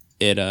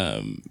 It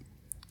and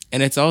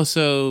it's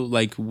also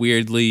like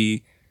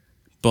weirdly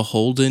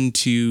beholden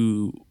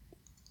to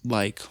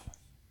like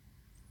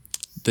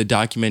the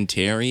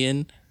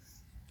documentarian,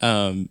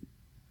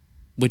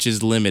 which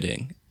is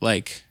limiting.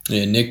 Like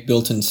Nick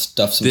Bilton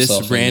stuffs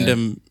himself this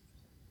random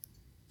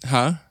in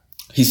there.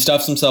 He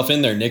stuffs himself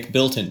in there, Nick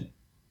Bilton.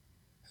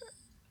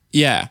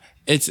 Yeah,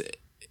 it's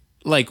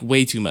like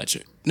way too much.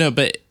 No,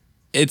 but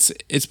it's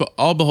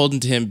all beholden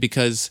to him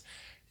because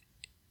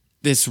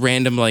this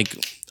random like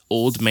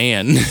old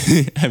man,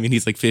 I mean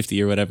he's like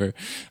 50 or whatever,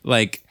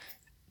 like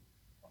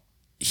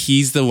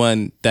he's the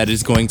one that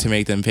is going to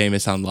make them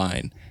famous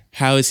online.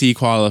 How is he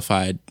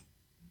qualified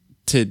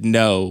to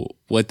know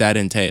what that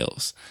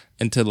entails?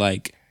 And to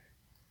like,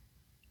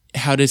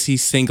 how does he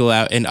single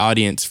out an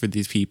audience for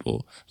these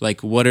people?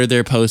 Like, what are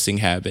their posting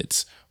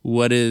habits?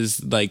 What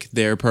is like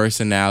their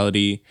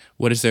personality?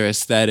 What is their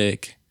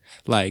aesthetic?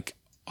 Like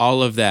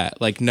all of that.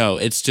 Like, no,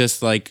 it's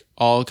just like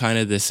all kind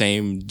of the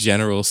same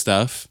general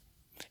stuff.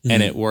 Mm-hmm.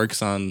 And it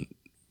works on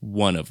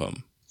one of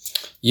them.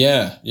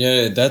 Yeah.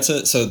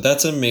 That's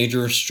a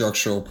major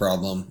structural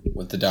problem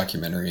with the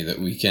documentary that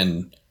we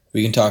can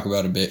talk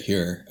about a bit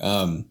here.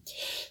 So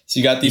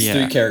you got these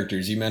three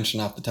characters. You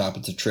mentioned off the top,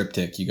 it's a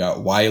triptych. You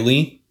got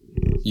Wiley.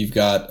 You've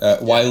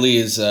got Wiley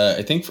is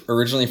I think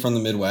originally from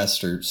the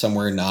Midwest or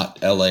somewhere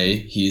not LA.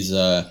 He's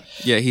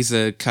he's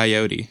a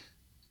coyote.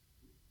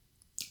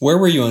 Where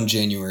were you on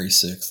January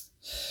 6th?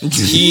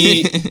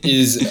 He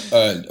is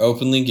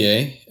openly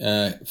gay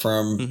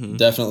from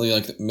definitely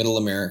like middle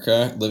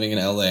America, living in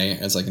LA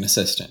as like an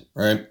assistant,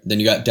 right? Then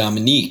you got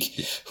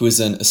Dominique, who is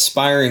an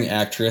aspiring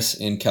actress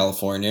in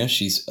California.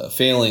 She's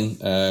failing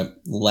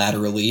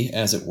laterally,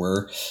 as it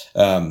were.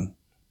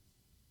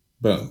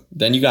 Boom.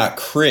 Then you got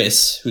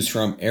Chris, who's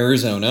from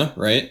Arizona,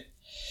 right?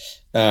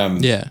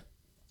 Yeah.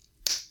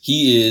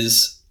 He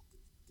is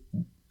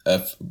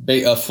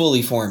a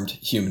fully formed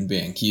human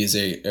being. He is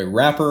a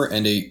rapper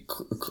and a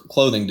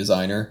clothing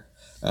designer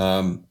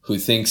who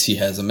thinks he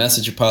has a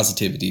message of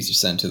positivity to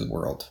send to the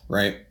world,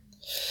 right?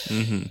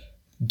 Mm-hmm.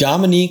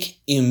 Dominique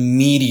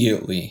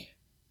immediately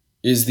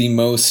is the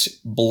most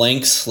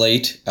blank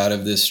slate out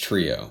of this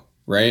trio,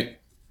 right?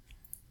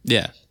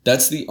 Yeah.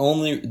 That's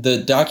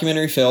the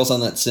documentary fails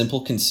on that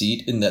simple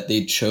conceit in that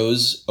they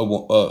chose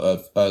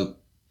a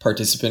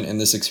participant in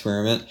this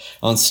experiment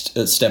on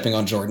stepping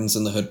on Jordans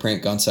and the hood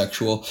prank gone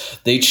sexual.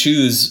 They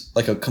choose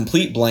like a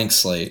complete blank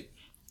slate.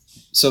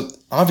 So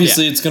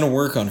obviously it's going to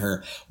work on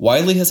her.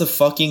 Wiley has a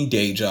fucking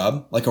day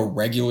job, like a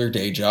regular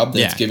day job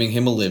that's giving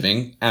him a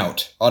living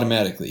out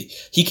automatically.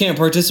 He can't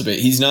participate.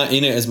 He's not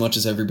in it as much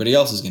as everybody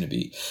else is going to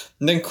be.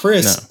 And then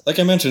Chris, like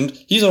I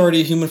mentioned, he's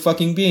already a human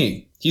fucking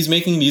being. He's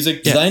making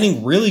music,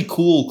 designing really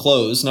cool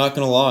clothes, not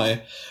going to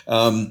lie.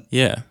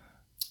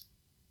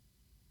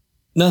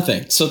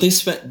 Nothing. So they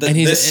spent and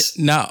he's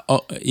not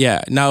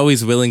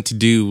always willing to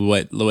do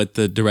what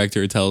the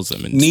director tells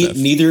him. And stuff.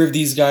 Neither of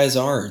these guys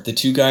are. The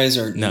two guys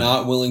are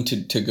not willing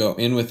to go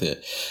in with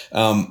it.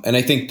 And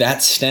I think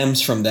that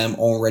stems from them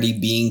already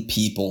being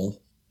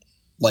people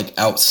like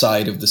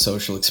outside of the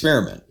social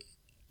experiment.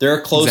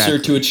 They're closer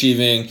to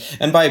achieving,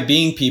 and by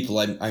being people,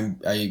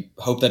 I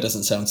hope that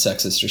doesn't sound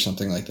sexist or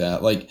something like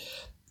that. Like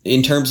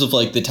in terms of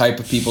like the type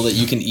of people that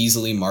you can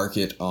easily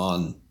market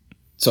on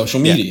social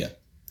media. Yeah.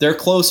 They're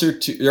closer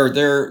to, or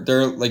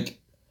they're like,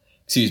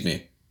 excuse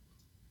me.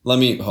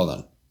 Hold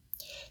on.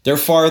 They're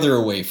farther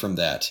away from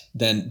that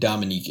than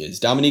Dominique is.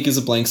 Dominique is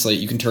a blank slate.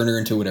 You can turn her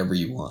into whatever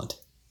you want.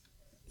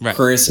 Right.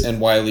 Chris and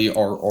Wiley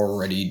are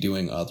already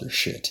doing other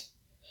shit.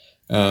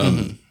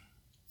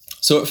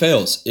 So it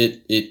fails.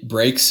 It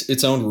breaks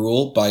its own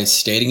rule by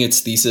stating its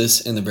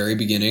thesis in the very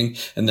beginning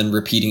and then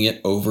repeating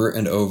it over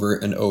and over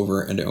and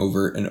over and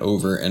over and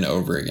over and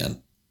over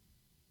again.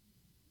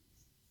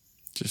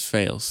 Just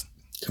fails.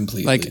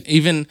 Completely. Like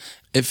even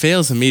it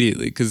fails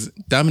immediately because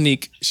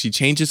Dominique, she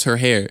changes her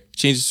hair,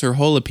 changes her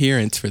whole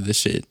appearance for this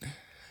shit,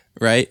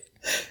 right?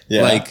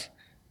 Yeah. Like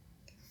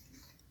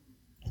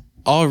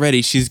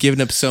already she's given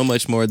up so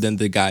much more than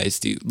the guys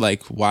do.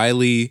 Like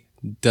Wiley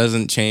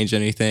doesn't change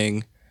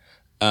anything.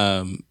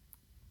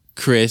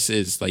 Chris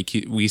is like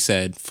we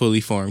said,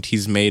 fully formed.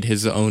 He's made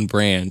his own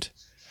brand.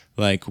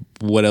 Like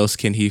what else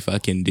can he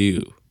fucking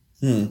do?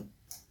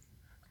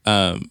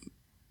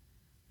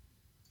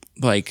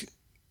 Like.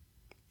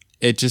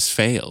 It just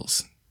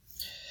fails.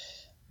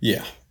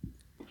 Yeah.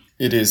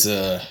 It is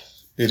a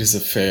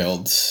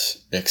failed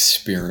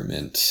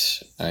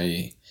experiment.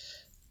 I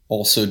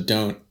also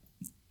don't.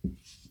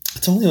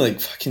 It's only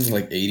like fucking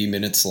like 80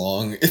 minutes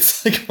long.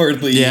 It's like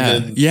hardly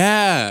even.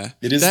 Yeah.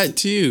 It is that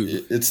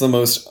too. It's the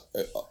most.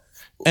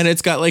 And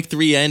it's got like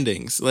 3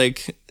 endings.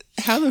 Like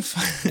how the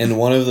fuck? And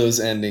one of those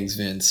endings,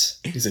 Vince,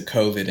 is a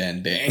COVID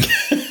ending.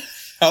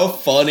 How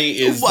funny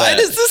is that? Why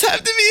does this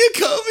have to be a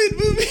COVID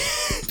movie?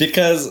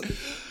 Because.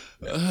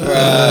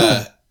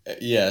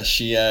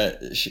 She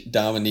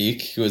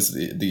Dominique, who is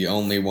the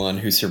only one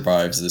who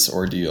survives this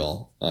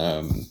ordeal.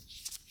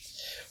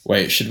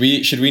 Wait, should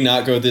we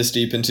not go this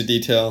deep into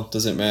detail?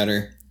 Does it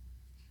matter?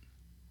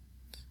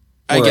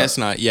 I guess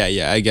not.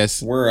 Yeah. I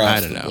guess we're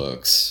off the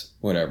books.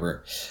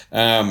 Whatever.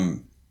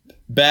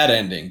 Bad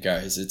ending,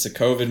 guys. It's a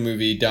COVID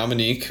movie.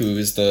 Dominique, who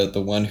is the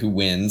one who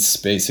wins,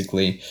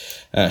 basically,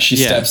 she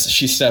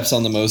steps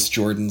on the most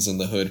Jordans in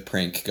the hood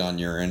prank gone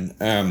urine.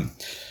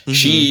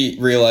 She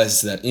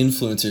realizes that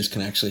influencers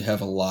can actually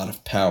have a lot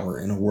of power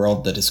in a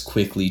world that is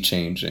quickly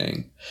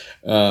changing.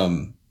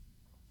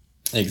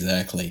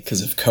 Exactly,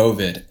 because of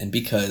COVID and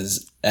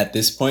because at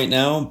this point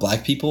now,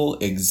 Black people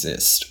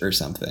exist or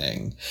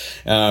something.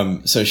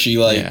 So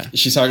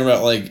she's talking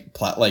about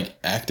like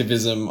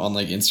activism on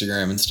like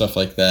Instagram and stuff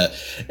like that.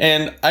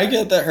 And I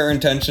get that her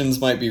intentions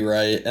might be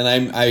right, and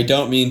I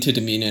don't mean to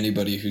demean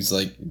anybody who's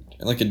like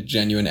a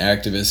genuine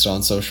activist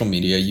on social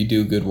media. You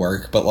do good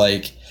work, but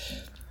like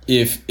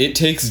if it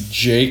takes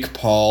Jake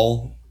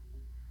Paul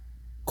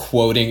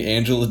quoting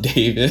Angela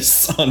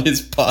Davis on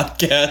his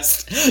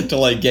podcast to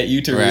like get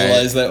you to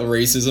realize that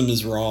racism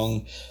is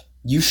wrong,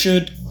 you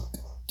should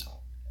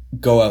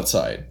go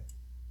outside.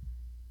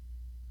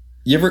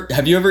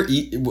 Have you ever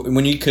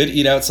when you could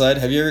eat outside,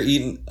 have you ever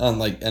eaten on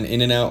like an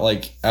In-N-Out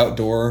like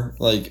outdoor,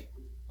 like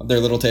their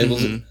little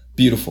tables?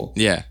 Beautiful.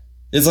 Yeah.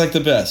 It's like the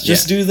best.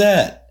 Just do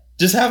that.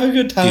 Just have a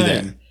good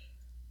time.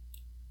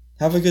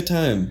 Have a good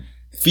time.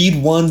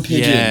 Feed one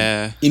pigeon.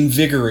 Yeah.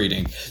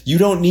 Invigorating. You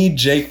don't need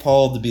Jake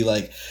Paul to be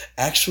like,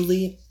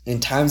 actually,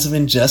 in times of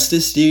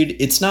injustice, dude,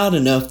 it's not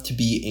enough to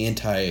be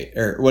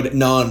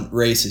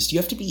non-racist. You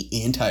have to be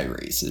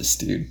anti-racist,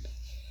 dude.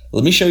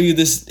 Let me show you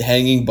this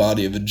hanging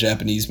body of a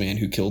Japanese man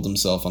who killed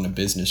himself on a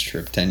business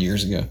trip 10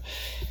 years ago.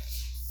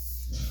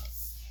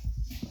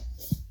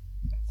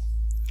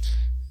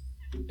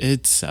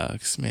 It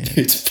sucks, man.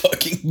 It's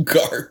fucking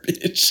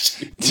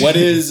garbage. What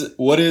is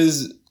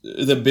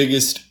the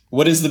biggest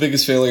what is the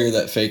biggest failure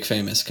that Fake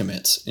Famous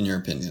commits, in your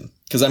opinion?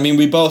 Because, I mean,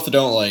 we both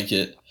don't like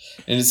it,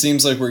 and it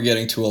seems like we're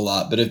getting to a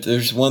lot. But if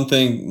there's one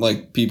thing,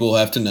 like, people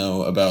have to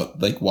know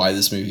about, like, why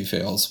this movie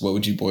fails, what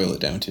would you boil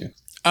it down to?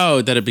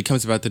 Oh, that it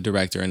becomes about the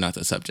director and not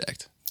the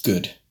subject.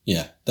 Good.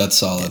 Yeah, that's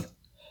solid.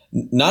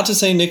 Not to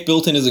say Nick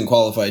Bilton isn't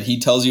qualified. He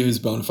tells you his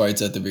bona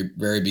fides at the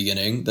very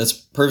beginning. That's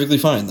perfectly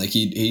fine. Like,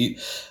 he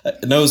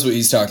knows what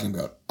he's talking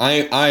about.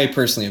 I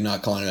personally am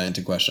not calling that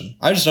into question.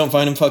 I just don't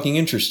find him fucking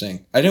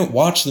interesting. I didn't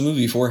watch the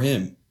movie for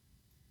him.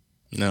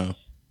 No,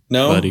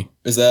 buddy.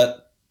 Is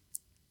that?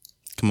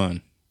 Come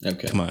on.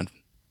 Okay. Come on.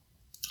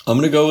 I'm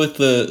gonna go with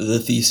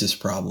the thesis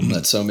problem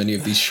that so many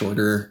of these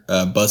shorter,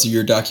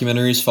 buzzier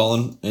documentaries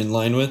fall in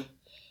line with.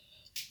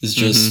 Is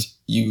just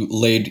you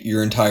laid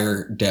your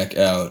entire deck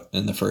out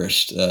in the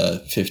first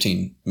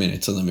 15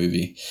 minutes of the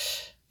movie,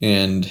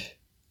 and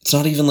it's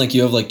not even like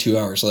you have like 2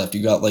 hours left.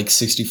 You got like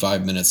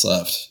 65 minutes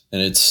left,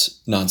 and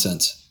it's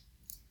nonsense.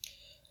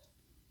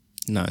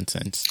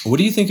 Nonsense. What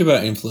do you think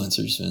about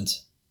influencers,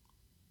 Vince?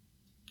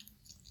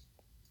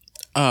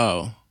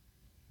 Oh.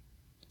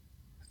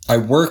 I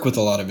work with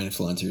a lot of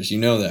influencers. You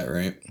know that,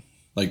 right?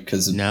 Like,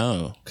 because of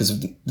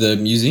the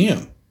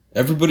museum.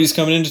 Everybody's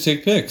coming in to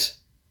take pics.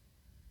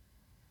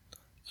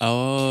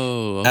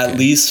 Oh, okay. At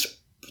least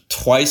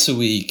twice a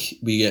week,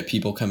 we get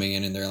people coming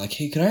in and they're like,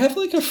 hey, could I have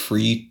like a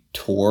free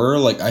tour?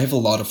 Like, I have a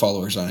lot of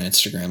followers on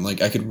Instagram.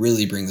 Like, I could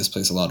really bring this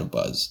place a lot of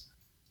buzz.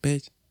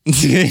 Bitch.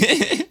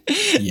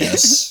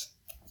 Yes.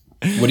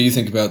 What do you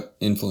think about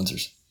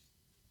influencers?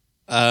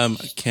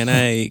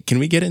 Can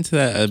we get into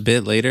that a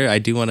bit later? I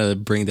do want to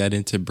bring that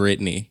into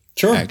Britney.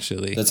 Sure.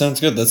 Actually. That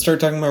sounds good. Let's start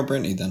talking about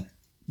Britney then.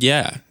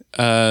 Yeah.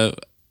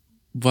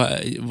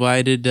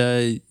 Why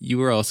did you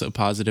were also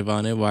positive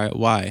on it?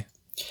 Why?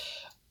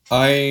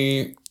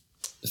 I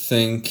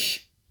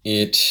think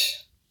it.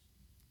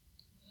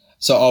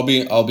 So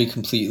I'll be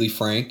completely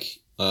frank.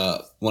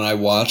 When I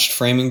watched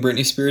Framing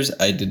Britney Spears,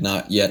 I did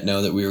not yet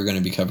know that we were going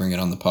to be covering it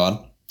on the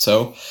pod.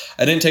 So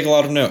I didn't take a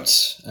lot of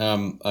notes.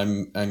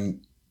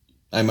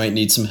 I might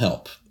need some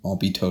help. I'll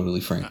be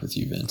totally frank with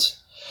you,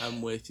 Vince.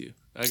 I'm with you.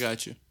 I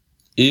got you.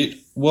 It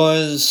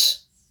was.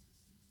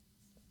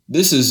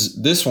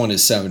 This one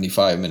is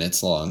 75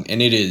 minutes long,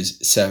 and it is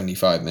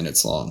 75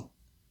 minutes long.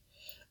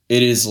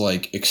 It is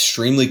like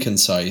extremely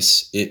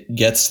concise. It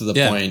gets to the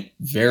point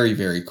very,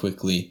 very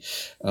quickly.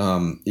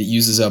 It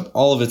uses up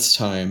all of its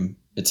time.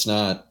 It's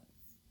not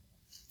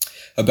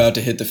about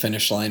to hit the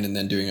finish line and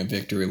then doing a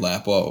victory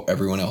lap while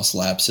everyone else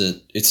laps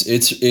it.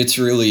 It's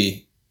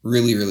really,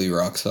 really, really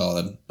rock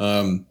solid.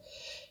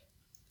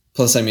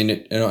 Plus, I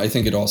mean, I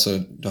think it also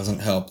doesn't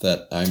help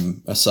that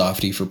I'm a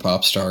softie for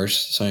pop stars.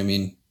 So, I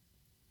mean,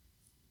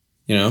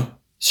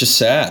 it's just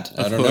sad.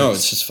 I don't know.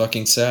 It's just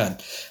fucking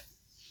sad.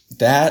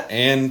 That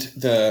and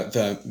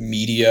the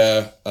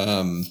media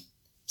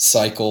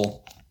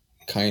cycle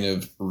kind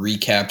of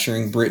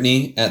recapturing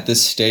Britney at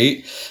this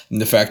state,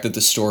 and the fact that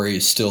the story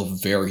is still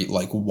very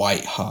like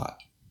white hot,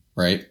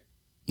 right?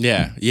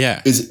 Yeah,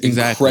 is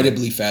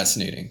incredibly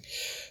fascinating.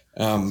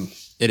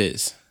 It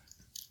is.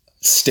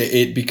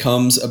 It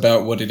becomes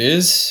about what it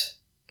is.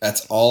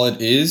 That's all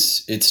it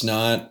is. It's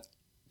not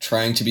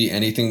trying to be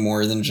anything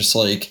more than just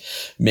like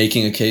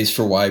making a case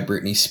for why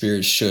Britney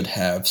Spears should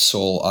have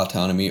sole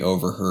autonomy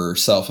over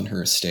herself and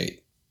her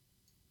estate.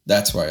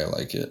 That's why I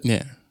like it.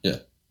 Yeah. Yeah.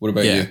 What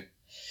about you?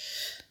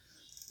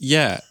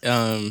 Yeah.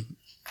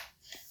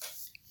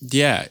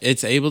 Yeah.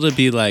 It's able to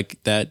be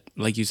like that,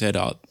 like you said,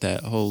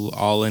 that whole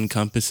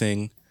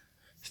all-encompassing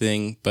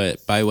thing,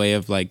 but by way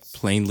of like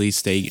plainly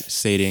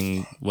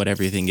stating what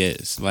everything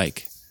is.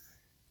 Like,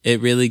 it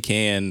really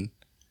can.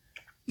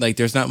 Like,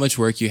 there's not much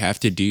work you have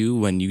to do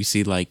when you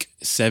see, like,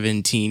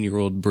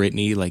 17-year-old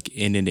Britney, like,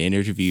 in an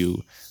interview,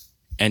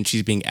 and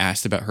she's being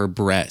asked about her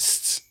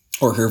breasts.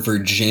 Or her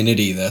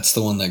virginity. That's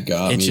the one that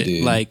got me,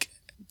 dude. Like,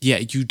 yeah,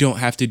 you don't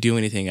have to do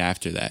anything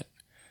after that.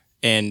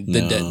 And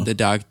the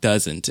doc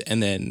doesn't.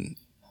 And then,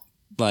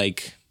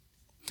 like,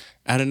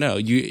 I don't know.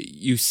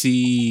 You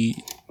see,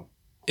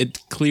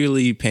 it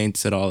clearly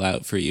paints it all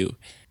out for you.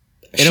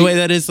 In a way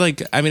that is,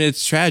 like, I mean,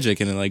 it's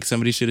tragic, and, like,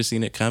 somebody should have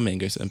seen it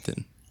coming or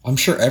something. I'm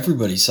sure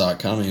everybody saw it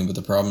coming, but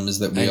the problem is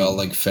that we all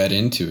like fed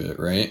into it,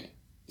 right?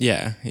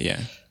 Yeah.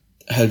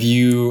 Have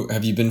you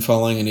been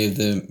following any of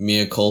the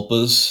mea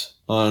culpas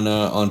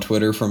on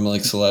Twitter from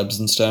like celebs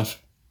and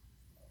stuff?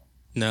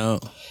 No.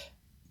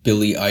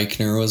 Billy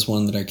Eichner was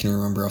one that I can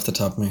remember off the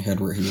top of my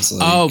head where he was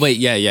like, "Oh wait,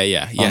 yeah.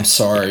 Yes. I'm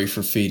sorry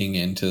for feeding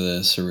into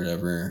this or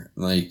whatever."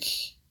 Like,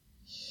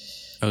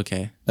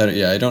 okay.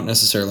 I don't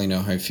necessarily know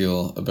how I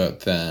feel about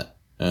that.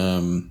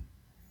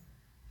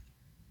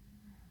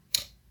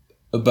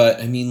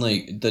 But, I mean,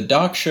 like, the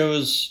doc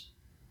shows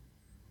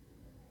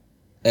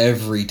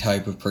every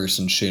type of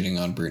person shitting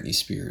on Britney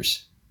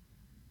Spears.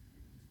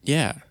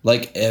 Yeah.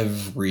 Like,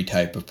 every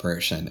type of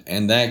person.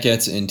 And that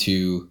gets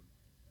into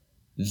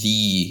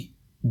the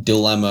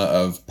dilemma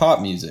of pop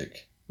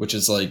music, which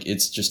is, like,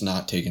 it's just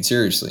not taken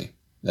seriously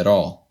at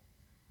all.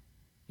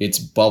 It's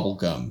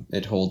bubblegum.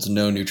 It holds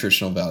no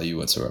nutritional value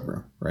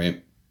whatsoever,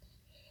 right?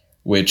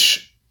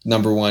 Which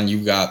number one,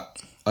 you've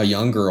got a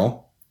young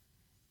girl.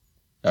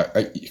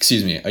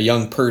 A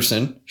young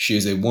person. She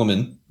is a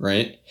woman,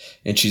 right?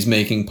 And she's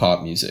making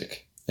pop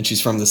music. And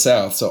she's from the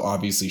South, so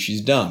obviously she's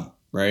dumb,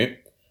 right?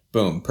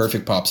 Boom,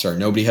 perfect pop star.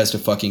 Nobody has to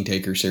fucking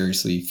take her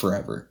seriously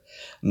forever.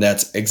 And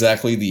that's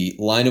exactly the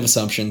line of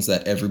assumptions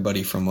that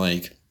everybody from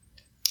like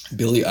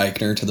Billy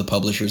Eichner to the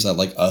publishers at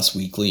like Us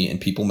Weekly and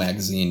People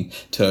Magazine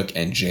took,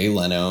 and Jay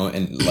Leno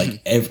and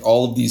like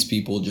all of these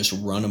people just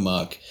run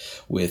amok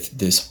with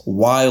this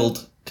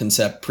wild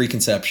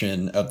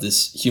preconception of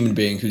this human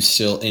being who's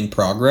still in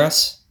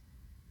progress,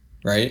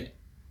 right?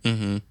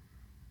 Mm-hmm.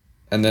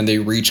 And then they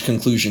reach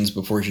conclusions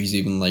before she's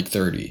even like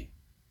 30,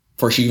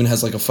 before she even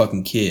has like a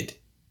fucking kid.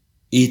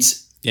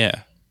 Is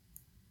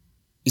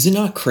it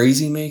not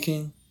crazy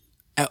making?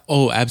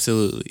 Oh,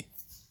 absolutely.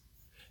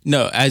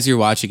 No, as you're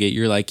watching it,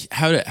 you're like,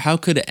 how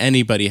could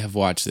anybody have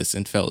watched this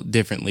and felt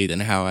differently than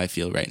how I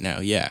feel right now?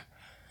 Yeah.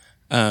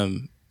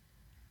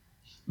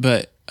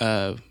 But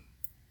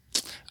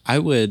I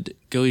would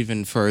go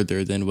even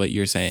further than what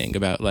you're saying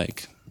about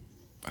like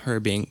her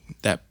being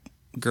that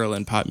girl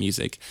in pop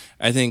music.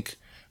 I think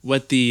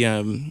what the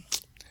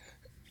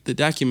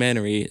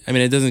documentary, I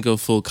mean, it doesn't go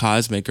full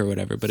cosmic or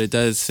whatever, but it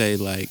does say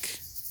like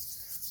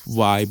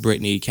why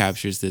Britney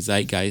captures the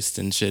zeitgeist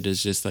and shit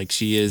is just like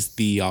she is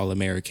the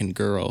all-American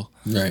girl.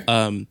 Right.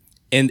 And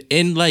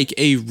in like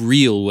a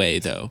real way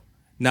though.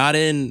 Not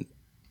in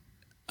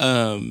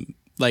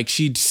like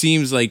she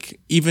seems like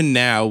even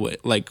now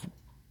like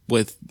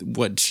with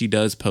what she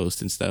does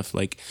post and stuff,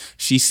 like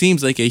she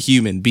seems like a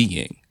human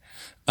being.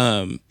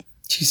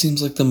 She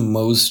seems like the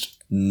most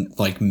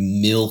like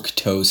milk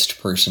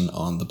toast person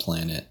on the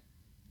planet.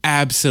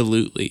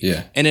 Absolutely.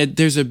 Yeah. And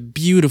there's a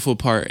beautiful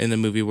part in the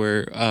movie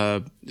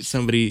where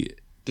somebody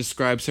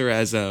describes her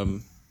as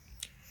the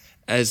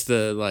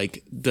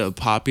like the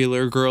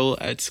popular girl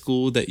at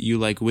school that you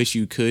like wish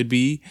you could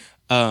be,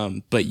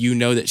 but you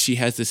know that she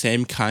has the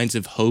same kinds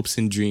of hopes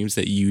and dreams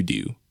that you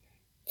do.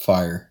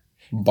 Fire.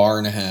 Bar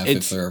and a half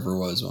if there ever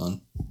was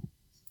one.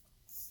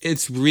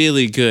 It's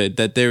really good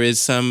that there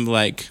is some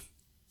like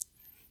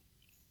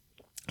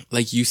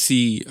you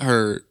see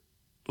her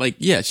like,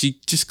 yeah, she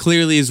just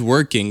clearly is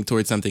working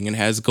towards something and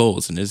has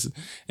goals and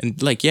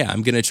like, yeah,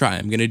 I'm going to try,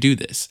 I'm going to do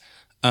this.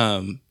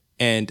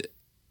 And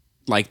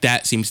like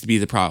that seems to be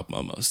the problem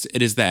almost.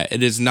 It is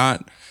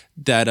not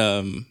that,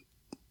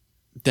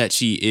 that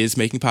she is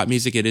making pop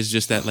music. It is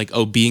just that like,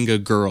 oh, being a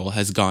girl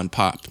has gone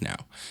pop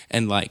now.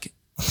 And like,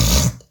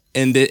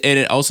 and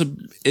it also,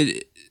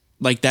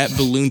 like that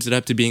balloons it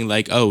up to being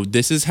like, oh,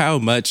 this is how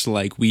much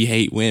like we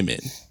hate women.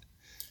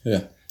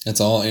 Yeah. It's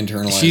all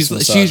internalized.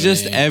 She's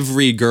just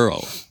every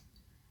girl.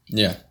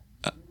 Yeah.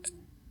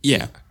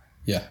 Yeah.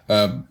 Yeah.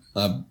 A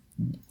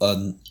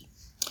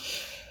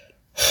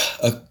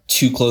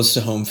too close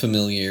to home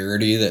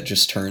familiarity that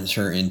just turns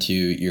her into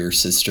your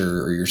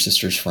sister or your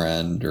sister's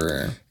friend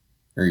or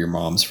your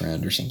mom's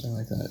friend or something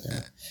like that.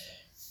 Yeah.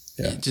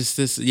 Yeah. Just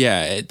this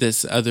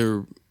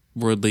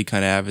otherworldly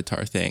kind of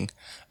avatar thing.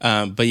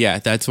 But yeah,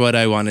 that's what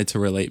I wanted to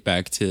relate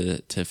back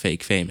to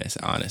Fake Famous,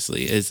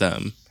 honestly, is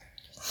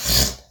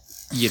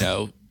you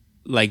know,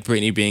 like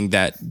Britney being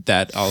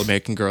that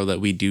all-American girl that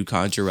we do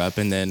conjure up.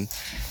 And then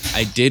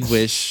I did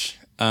wish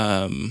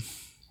that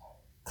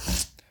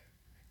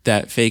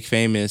Fake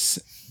Famous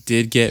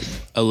did get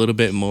a little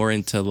bit more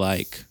into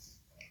like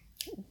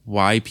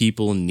why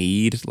people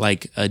need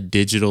like a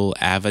digital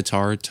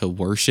avatar to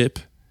worship.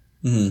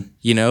 Mm-hmm.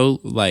 You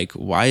know, like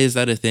why is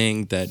that a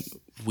thing that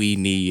we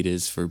need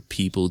is for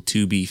people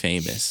to be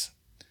famous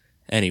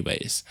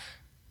anyways?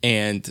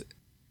 And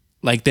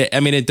like that, I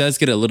mean, it does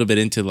get a little bit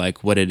into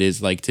like what it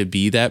is like to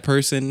be that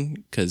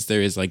person, because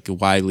there is like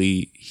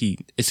Wiley. He,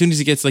 as soon as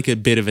he gets like a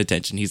bit of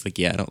attention, he's like,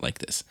 yeah, I don't like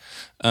this.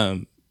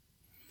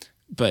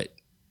 But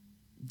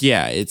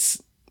yeah,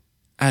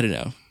 I don't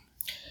know.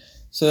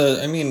 So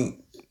I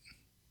mean,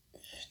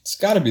 it's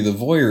got to be the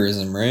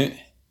voyeurism, right?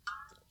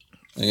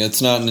 Like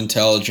it's not an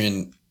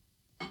intelligent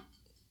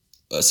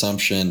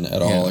assumption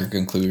at all or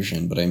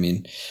conclusion, but I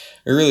mean,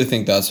 I really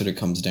think that's what it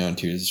comes down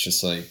to. Is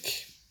just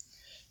like,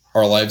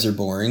 our lives are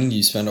boring.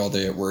 You spend all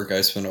day at work. I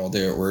spend all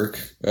day at work.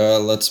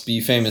 Let's be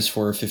famous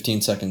for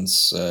 15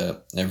 seconds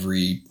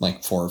every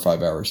like 4 or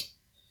 5 hours.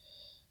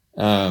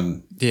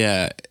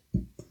 Yeah.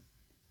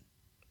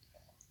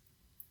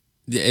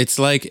 It's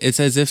like, it's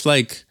as if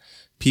like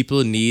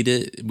people need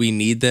it. We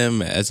need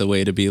them as a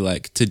way to be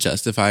like, to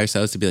justify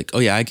ourselves, to be like, oh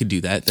yeah, I could do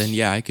that. Then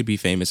yeah, I could be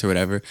famous or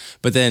whatever.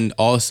 But then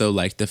also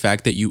like the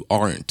fact that you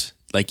aren't,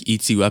 like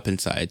eats you up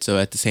inside. So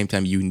at the same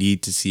time, you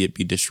need to see it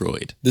be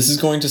destroyed. This is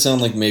going to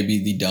sound like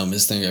maybe the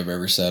dumbest thing I've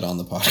ever said on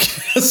the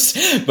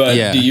podcast. But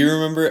yeah. Do you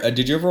remember,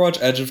 did you ever watch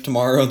Edge of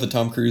Tomorrow, the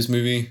Tom Cruise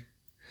movie?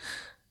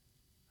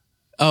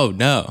 Oh,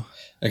 no.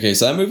 Okay,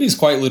 so that movie is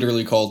quite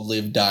literally called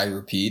Live, Die,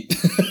 Repeat,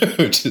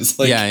 which is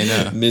like I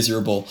know.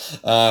 Miserable.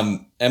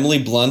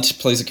 Emily Blunt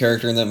plays a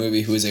character in that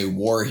movie who is a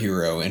war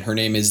hero, and her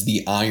name is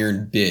the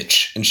Iron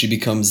Bitch, and she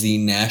becomes the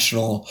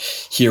national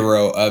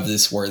hero of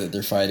this war that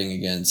they're fighting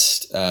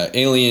against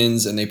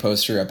aliens, and they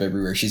post her up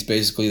everywhere. She's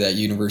basically that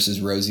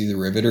universe's Rosie the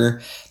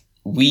Riveter,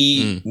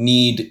 we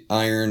need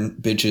iron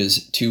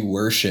bitches to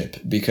worship,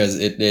 because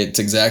it's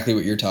exactly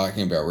what you're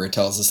talking about, where it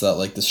tells us that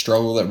like the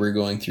struggle that we're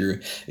going through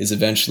is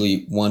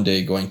eventually one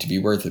day going to be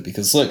worth it.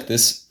 Because look,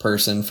 this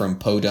person from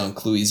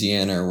Podunk,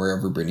 Louisiana, or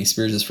wherever Britney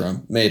Spears is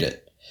from, made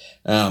it.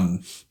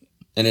 And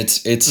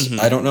it's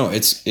I don't know,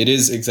 it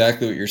is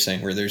exactly what you're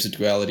saying, where there's a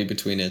duality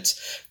between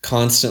it's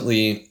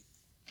constantly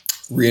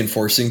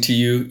reinforcing to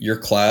you your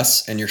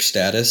class and your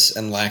status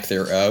and lack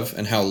thereof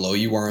and how low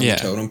you are on the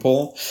totem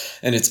pole.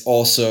 And it's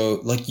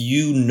also like,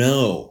 you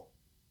know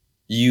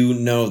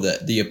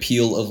that the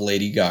appeal of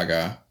Lady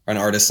Gaga, an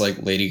artist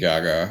like Lady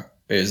Gaga,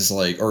 is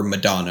like, or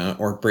Madonna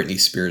or Britney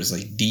Spears,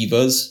 like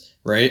divas,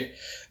 right,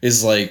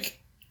 is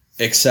like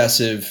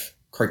excessive,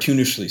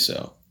 cartoonishly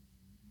so.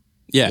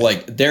 Yeah.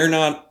 Like, they're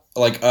not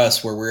like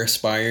us where we're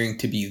aspiring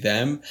to be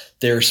them.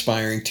 They're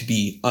aspiring to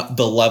be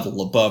the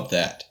level above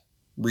that,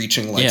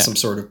 reaching like some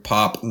sort of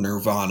pop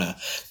nirvana.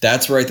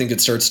 That's where I think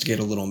it starts to get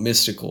a little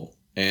mystical.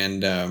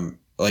 And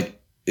like,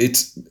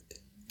 it's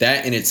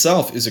that in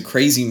itself is a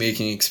crazy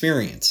making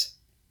experience.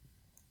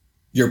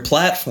 You're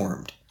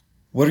platformed.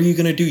 What are you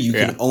going to do? You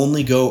can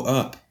only go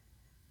up,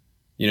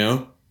 you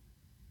know?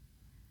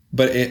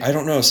 But I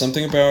don't know,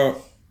 something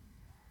about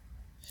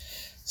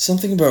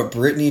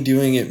Britney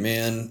doing it,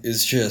 man,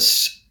 is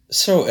just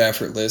so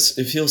effortless.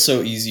 It feels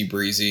so easy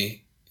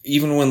breezy.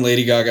 Even when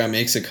Lady Gaga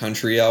makes a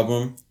country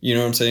album, you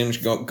know what I'm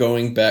saying?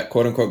 Going back,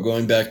 quote unquote,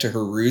 going back to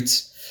her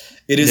roots.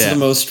 It is the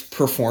most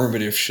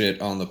performative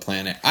shit on the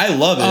planet. I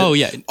love it. Oh,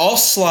 yeah. I'll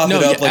slop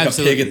it up like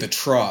absolutely. A pig at the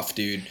trough,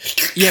 dude.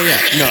 Yeah.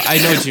 No, I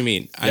know what you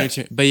mean.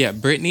 But yeah,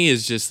 Britney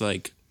is just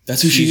like...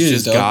 That's who she is,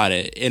 just got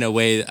it in a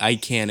way that I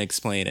can't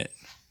explain it.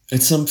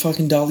 It's some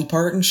fucking Dolly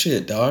Parton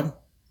shit, dog.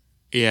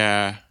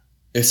 Yeah.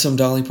 It's some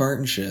Dolly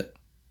Parton shit.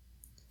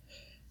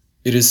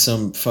 It is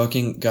some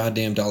fucking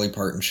goddamn Dolly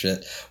Parton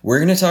shit. We're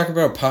going to talk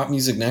about pop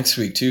music next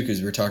week, too,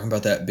 because we're talking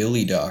about that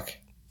Billie doc.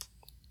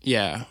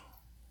 Yeah.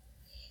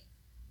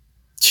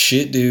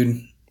 Shit,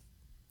 dude.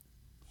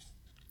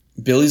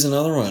 Billie's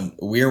another one.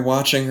 We're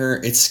watching her.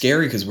 It's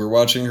scary because we're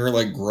watching her,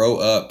 like, grow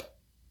up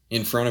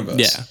in front of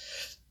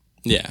us.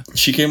 Yeah.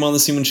 She came on the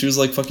scene when she was,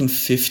 like, fucking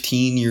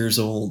 15 years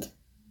old.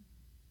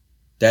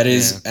 That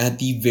is, at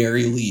the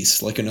very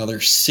least, like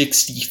another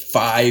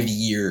 65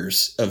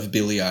 years of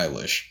Billie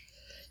Eilish.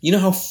 You know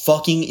how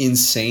fucking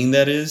insane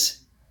that is?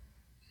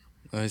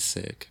 That's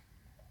sick.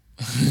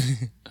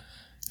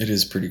 It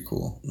is pretty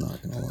cool,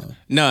 not gonna lie.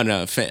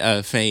 No,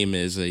 fame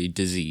is a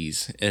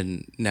disease,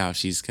 and now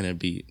she's gonna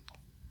be...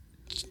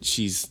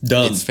 She's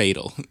done. It's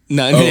fatal.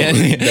 No,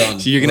 done.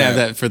 So you're gonna have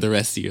that for the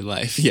rest of your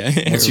life. Yeah.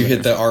 Once you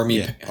hit the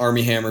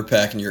army hammer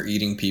pack and you're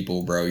eating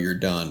people, bro, you're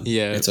done.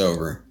 Yeah. It's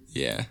over.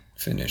 Yeah.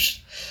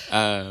 Finished.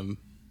 And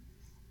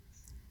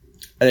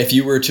if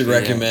you were to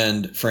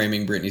recommend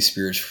framing Britney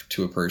Spears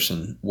to a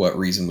person, what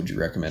reason would you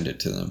recommend it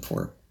to them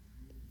for?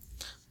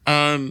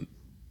 I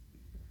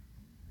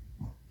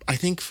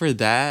think for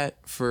that,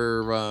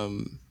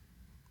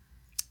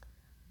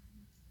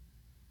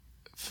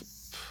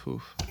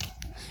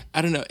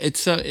 I don't know.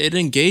 It's it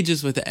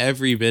engages with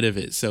every bit of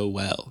it so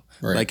well.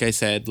 Right. Like I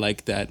said,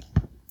 like that,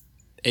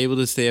 able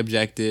to stay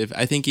objective.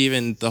 I think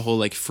even the whole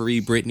like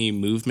Free Britney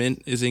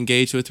movement is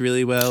engaged with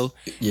really well.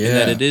 Yeah. And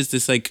that it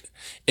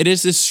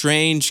is this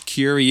strange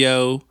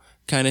curio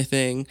kind of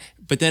thing,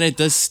 but then it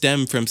does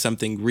stem from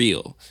something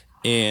real.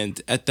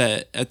 And at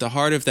the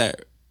heart of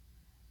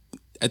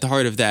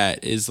that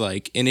is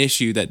like an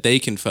issue that they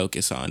can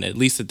focus on. At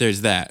least that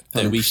there's that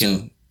 100%. We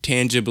can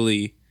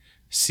tangibly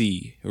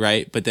see,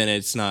 right? But then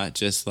it's not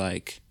just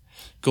like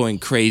going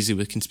crazy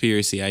with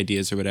conspiracy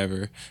ideas or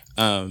whatever.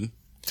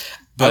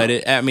 But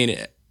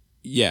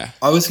yeah.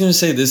 I was gonna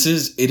say it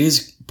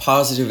is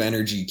positive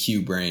energy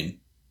Q brain.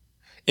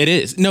 It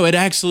is. No, it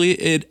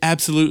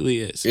absolutely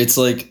is. It's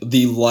like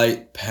the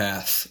light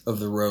path of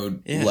the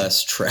road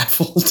less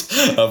traveled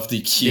of the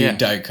Q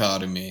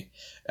dichotomy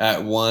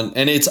at one,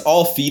 and it's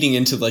all feeding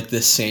into like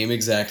the same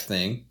exact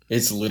thing.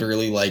 It's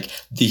literally like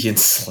the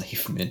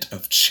enslavement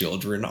of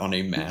children on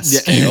a mass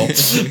scale.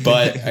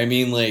 But I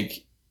mean,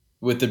 like,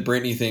 with the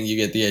Britney thing, you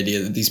get the idea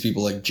that these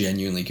people like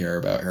genuinely care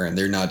about her, and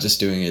they're not just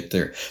doing it.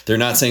 They're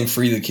not saying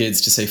free the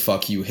kids to say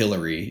fuck you,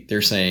 Hillary.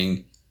 They're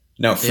saying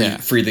no,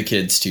 free the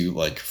kids to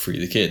like free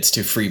the kids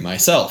to free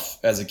myself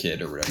as a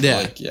kid or whatever. Yeah.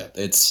 Like,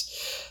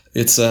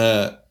 it's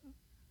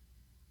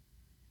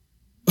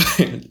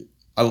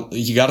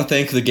you got to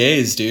thank the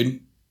gays,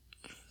 dude.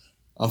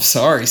 I'm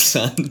sorry,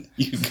 son.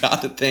 You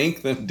got to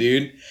thank them,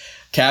 dude.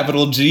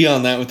 Capital G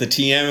on that with a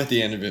TM at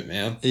the end of it,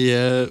 man.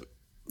 Yeah.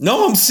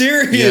 No, I'm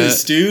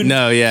serious, dude.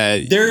 No, yeah.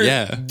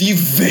 They're the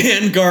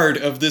vanguard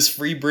of this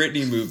Free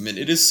Britney movement.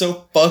 It is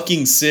so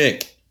fucking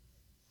sick.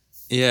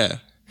 Yeah.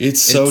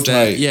 It's so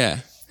tight.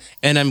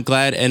 And I'm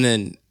glad, and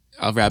then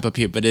I'll wrap up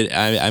here, but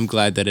I'm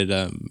glad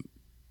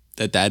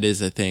that that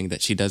is a thing,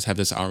 that she does have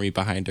this army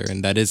behind her.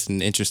 And that is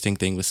an interesting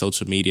thing with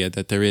social media,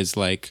 that there is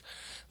like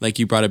like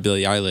you brought up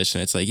Billie Eilish,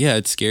 and it's like, yeah,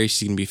 it's scary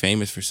she's gonna be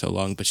famous for so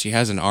long, but she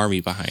has an army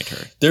behind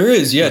her. There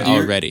is, yeah.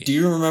 Already. Do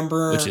you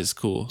remember? Which is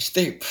cool.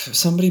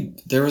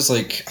 There was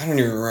like, I don't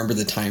even remember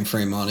the time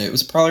frame on it. It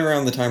was probably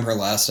around the time her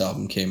last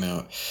album came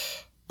out.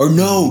 Or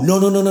no.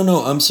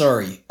 I'm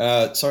sorry.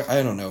 Sorry,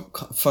 I don't know.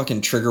 Fucking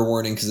trigger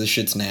warning because this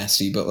shit's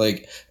nasty. But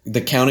like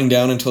the counting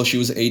down until she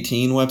was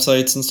 18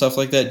 websites and stuff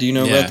like that. Do you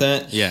know about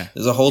that? Yeah.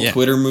 There's a whole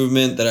Twitter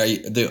movement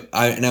that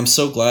and I'm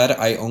so glad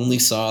I only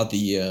saw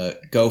the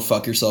 "Go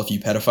fuck yourself, you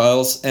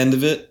pedophiles" end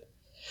of it.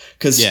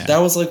 Because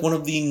that was like one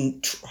of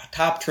the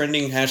top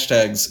trending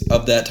hashtags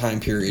of that time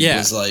period. Yeah.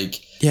 Was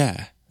like,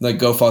 like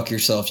 "Go fuck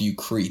yourself, you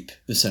creep,"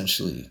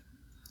 essentially.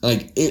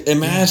 Like,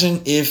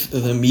 imagine if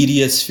the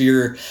media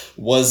sphere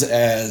was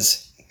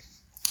as,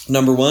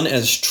 number one,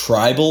 as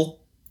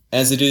tribal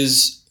as it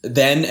is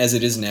then as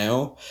it is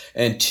now,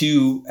 and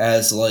two,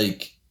 as,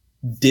 like,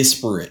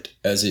 disparate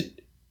as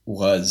it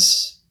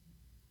was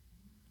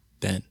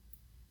then.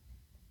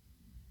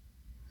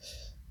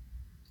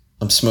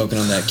 I'm smoking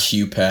on that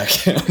Q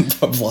pack.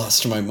 I've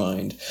lost my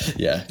mind.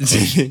 Yeah.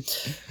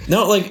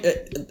 No, like,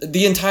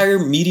 the entire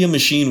media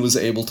machine was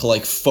able to,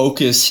 like,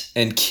 focus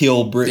and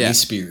kill Britney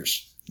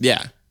Spears.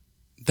 Yeah.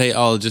 They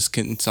all just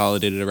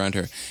consolidated around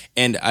her.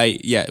 And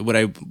what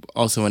I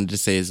also wanted to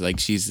say is like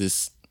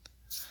she's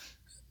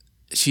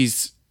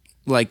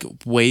like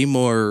way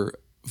more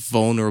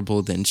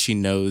vulnerable than she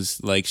knows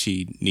like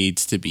she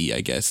needs to be, I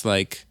guess.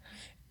 Like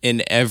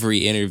in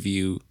every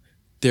interview,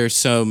 there's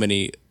so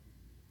many,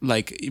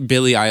 like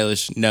Billie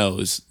Eilish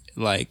knows,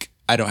 like,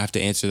 I don't have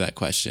to answer that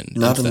question.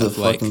 Not in the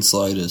fucking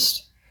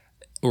slightest.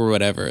 Or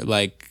whatever.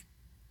 Like,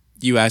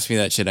 you ask me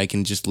that shit, I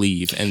can just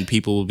leave, and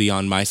people will be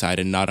on my side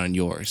and not on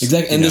yours.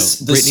 Exactly. And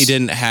this Britney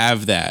didn't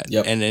have that,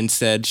 and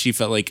instead she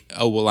felt like,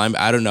 oh well,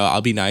 I don't know, I'll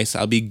be nice,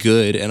 I'll be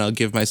good, and I'll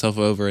give myself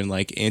over and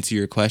like answer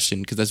your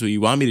question because that's what you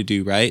want me to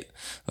do, right?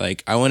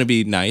 Like I want to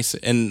be nice,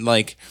 and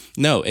like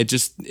no, it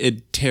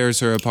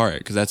tears her apart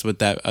because that's what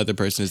that other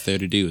person is there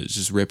to do, is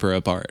just rip her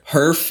apart.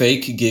 Her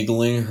fake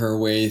giggling her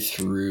way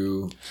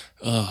through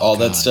all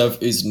that stuff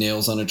is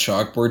nails on a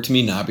chalkboard to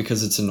me, not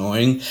because it's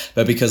annoying,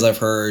 but because I've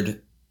heard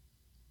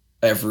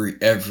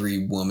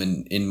every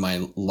woman in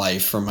my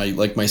life, from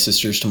my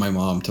sisters to my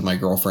mom to my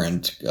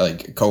girlfriend,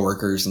 like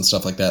coworkers and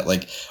stuff like that,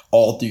 like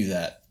all do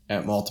that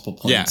at multiple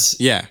points.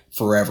 Yeah.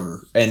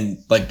 Forever.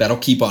 And like that'll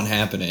keep on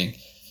happening.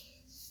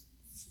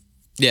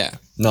 Yeah.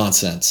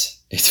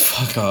 Nonsense. It's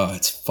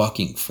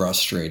fucking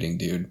frustrating,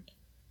 dude.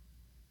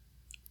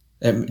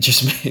 It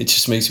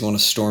just makes you want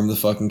to storm the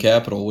fucking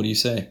Capitol. What do you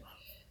say?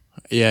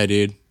 Yeah,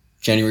 dude.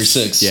 January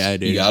 6th. Yeah,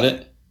 dude. You got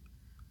it?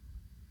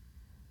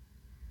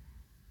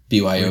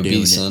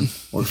 BYOB, son.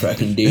 We're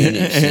fucking doing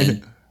it,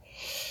 son.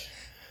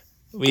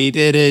 We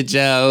did it,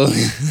 Joe.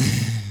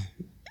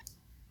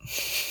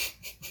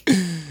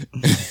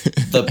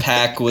 The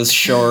pack was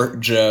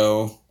short,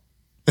 Joe.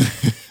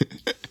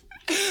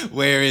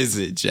 Where is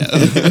it, Joe?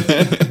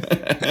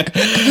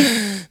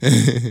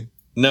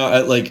 No,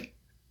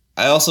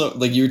 I also,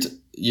 like,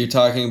 you're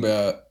talking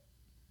about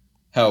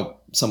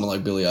how someone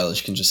like Billie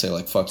Eilish can just say,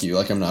 like, fuck you,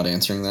 like, I'm not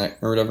answering that,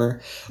 or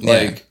whatever.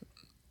 Like,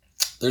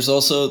 there's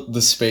also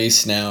the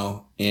space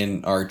now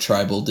in our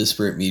tribal,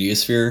 disparate media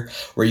sphere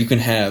where you can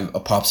have a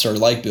pop star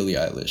like Billie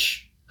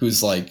Eilish,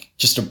 who's like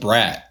just a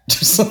brat,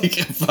 just like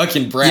a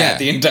fucking brat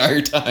the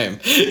entire time.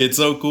 It's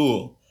so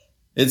cool.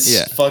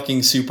 It's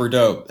fucking super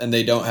dope. And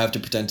they don't have to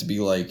pretend to be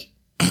like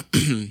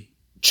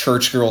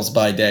church girls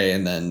by day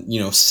and then,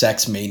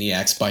 sex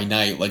maniacs by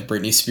night, like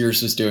Britney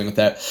Spears was doing with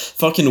that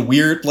fucking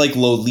weird, like,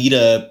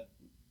 Lolita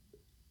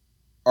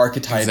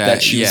archetype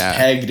that she was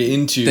pegged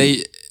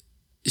into.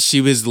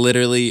 She was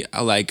literally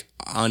like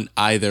on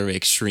either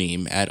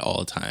extreme at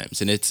all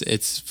times, and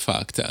it's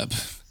fucked up.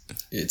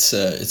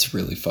 It's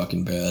really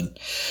fucking bad.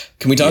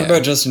 Can we talk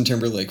about Justin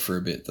Timberlake for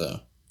a bit though?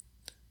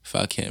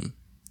 Fuck him.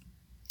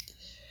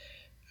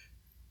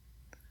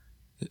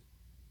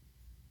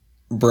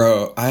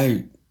 Bro,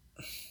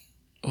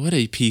 what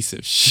a piece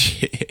of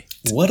shit.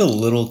 What a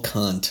little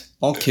cunt.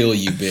 I'll kill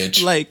you,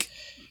 bitch. Like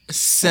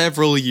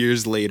several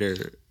years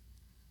later.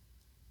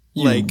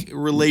 Like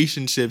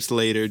relationships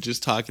later,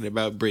 just talking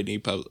about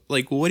Britney.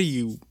 Like, what do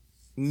you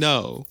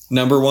know?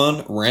 Number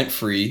one, rent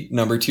free.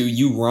 Number two,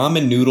 you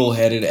ramen noodle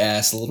headed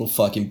ass little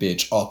fucking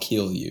bitch. I'll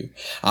kill you.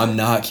 I'm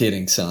not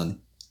kidding, son.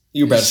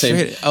 You're about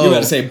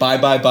to say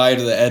bye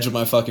to the edge of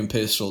my fucking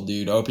pistol,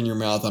 dude. Open your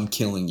mouth. I'm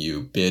killing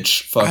you,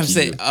 bitch. Fuck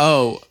you.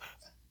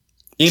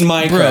 In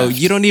Minecraft, bro,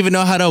 you don't even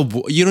know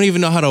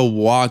how to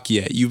walk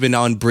yet. You've been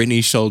on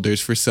Britney's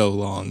shoulders for so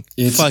long.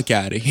 Fuck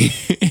out of here.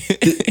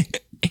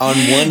 On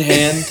one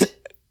hand,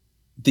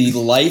 the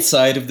light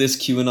side of this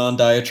QAnon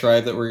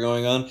diatribe that we're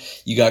going on,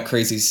 you got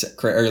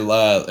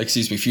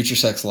Future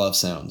Sex Love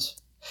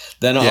Sounds.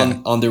 Then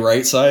on the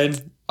right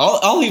side,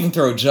 I'll even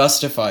throw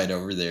Justified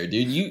over there,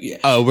 dude.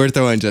 We're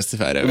throwing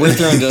Justified over. We're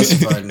throwing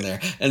Justified in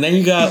there, and then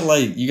you got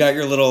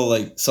your little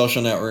like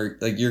social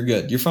network. Like, you're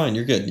good, you're fine,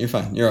 you're good, you're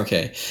fine, you're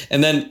okay.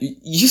 And then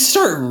you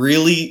start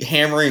really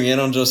hammering in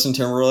on Justin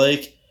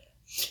Timberlake.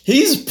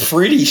 He's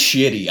pretty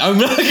shitty. I'm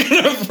not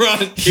gonna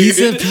front, dude. He's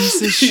a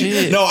piece of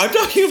shit. No, I'm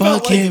talking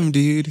about Fuck him,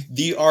 dude.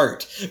 The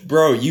art,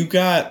 bro. You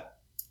got.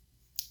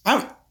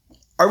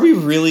 Are we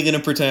really gonna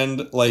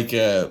pretend like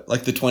the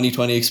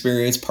 2020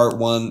 experience part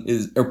 1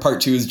 is or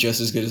part 2 is just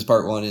as good as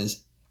part 1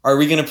 is? Are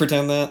we gonna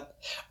pretend that?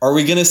 Are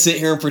we gonna sit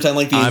here and pretend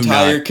like the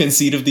entire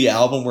conceit of the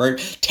album where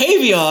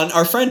Tavion,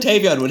 our friend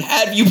Tavion, would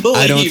have you believe?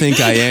 I don't think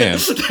I am.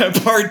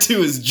 That part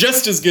 2 is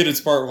just as good as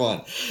part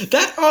 1.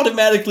 That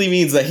automatically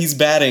means that he's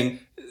batting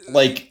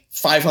like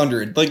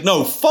 500. Like,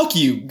 no, fuck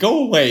you.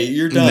 Go away.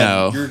 You're done.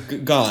 No. You're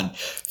gone.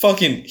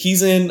 Fucking,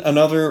 he's in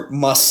another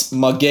My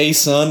Gay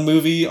Son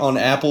movie on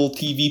Apple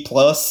TV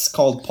Plus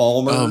called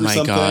Palmer or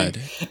something.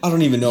 God. I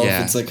don't even know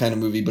if it's that kind of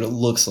movie, but it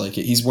looks like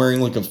it. He's wearing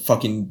like a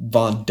fucking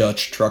Von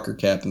Dutch trucker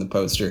cap in the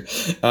poster.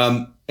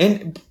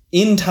 And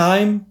In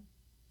Time,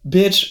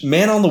 bitch,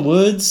 Man on the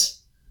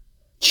Woods,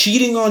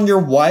 cheating on your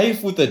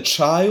wife with a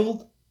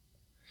child.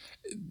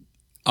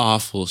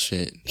 Awful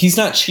shit. He's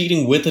not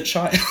cheating with a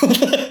child.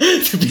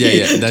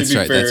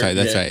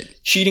 That's right.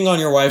 Cheating on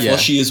your wife while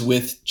she is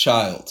with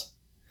child.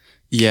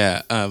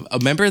 Yeah.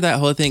 Remember that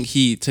whole thing?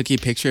 He took a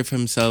picture of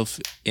himself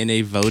in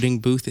a voting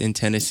booth in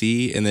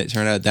Tennessee, and it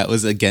turned out that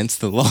was against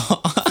the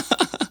law.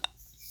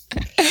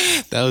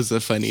 That was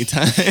a funny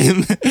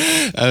time.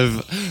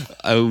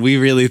 We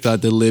really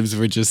thought the libs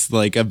were just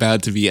like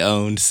about to be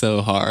owned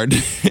so hard.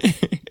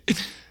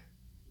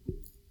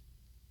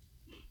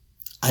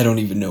 I don't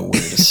even know where to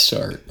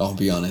start. I'll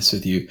be honest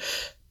with you.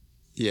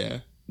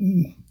 Yeah.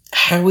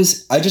 I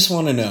just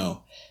want to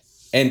know,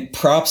 and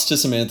props to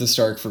Samantha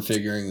Stark for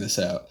figuring this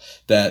out,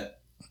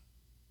 that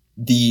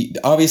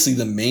obviously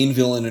the main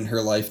villain in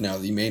her life now,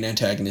 the main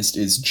antagonist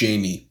is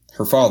Jamie,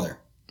 her father,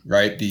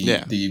 right?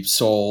 The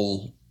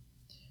sole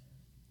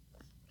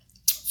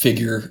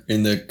figure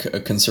in the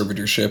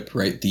conservatorship,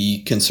 right?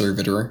 The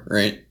conservator,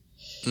 right?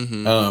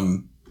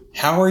 Mm-hmm.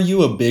 How are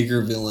you a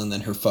bigger villain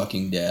than her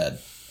fucking dad,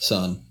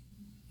 son?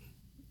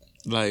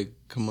 Like,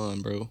 come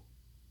on, bro.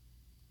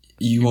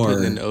 You are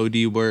putting in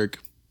OD work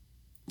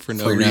for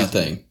no reason.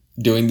 Nothing.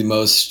 Doing the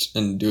most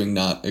and doing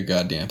not a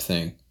goddamn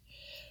thing.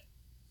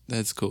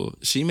 That's cool.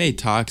 She made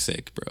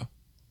Toxic, bro.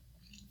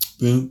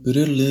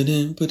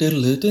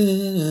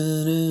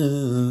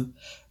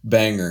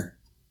 Banger,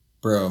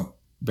 bro.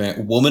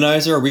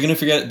 Womanizer. Are we gonna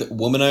forget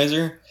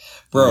Womanizer,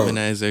 bro?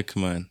 Womanizer.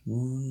 Come on.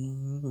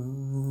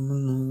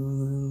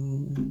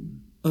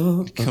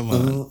 Come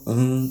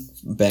on.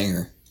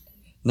 Banger.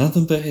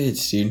 Nothing but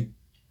hits, dude.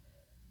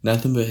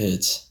 Nothing but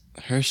hits.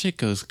 Her shit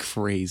goes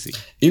crazy.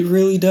 It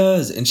really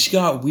does. And she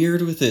got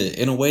weird with it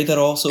in a way that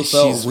also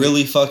felt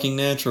really fucking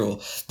natural.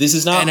 This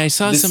is not... And I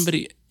saw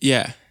somebody...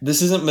 Yeah.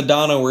 This isn't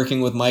Madonna working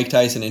with Mike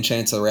Tyson and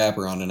Chance the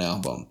Rapper on an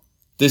album.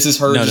 This is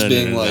her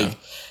being like,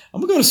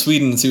 I'm gonna go to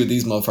Sweden and see what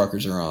these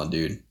motherfuckers are on,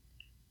 dude.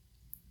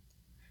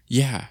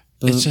 Yeah.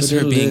 It's just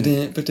her being...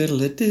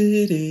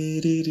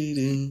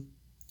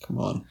 Come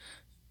on.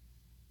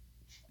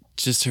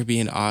 Just her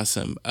being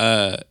awesome.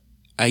 I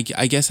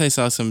guess I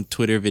saw some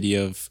Twitter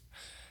video of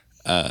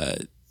I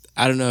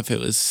don't know if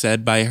it was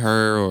said by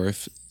her or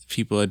if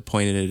people had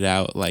pointed it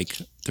out, like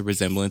the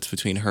resemblance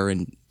between her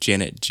and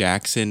Janet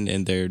Jackson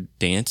and their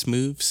dance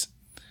moves.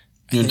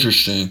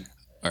 Interesting.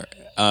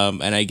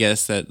 And I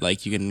guess that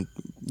like you can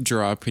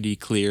draw a pretty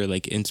clear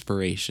like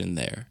inspiration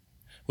there,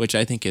 which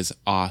I think is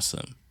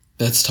awesome.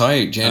 That's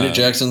tight. Janet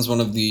Jackson's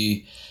one of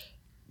the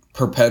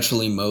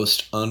perpetually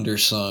most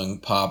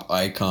undersung pop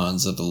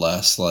icons of the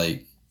last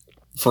like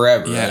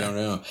forever. Yeah. I don't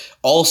know.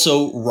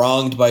 Also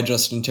wronged by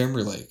Justin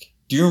Timberlake.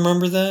 Do you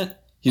remember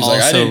that? He's also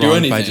like, I didn't do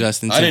anything. By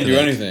Justin Timberlake. I didn't do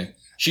anything.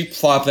 She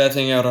flopped that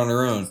thing out on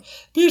her own.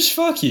 Bitch,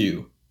 fuck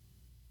you.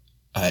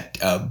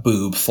 A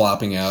boob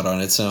flopping out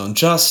on its own.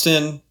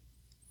 Justin.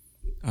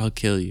 I'll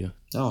kill you.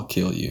 I'll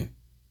kill you,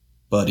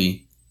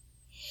 buddy.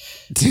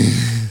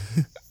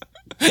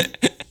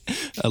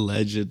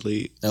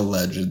 Allegedly.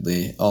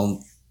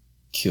 I'll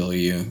kill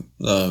you.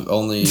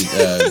 Only...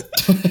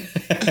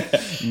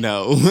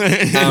 No.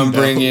 I'm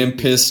bringing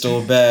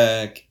pistol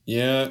back.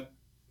 Yep.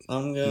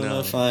 I'm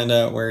gonna find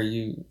out where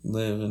you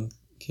live and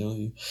kill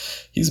you.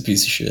 He's a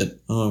piece of shit.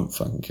 I don't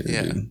fucking care,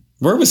 dude.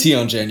 Where was he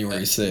on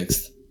January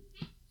 6th?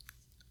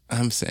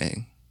 I'm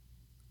saying.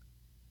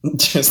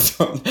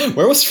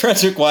 Where was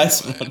Frederick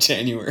Wiseman on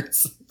January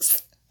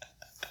 6th?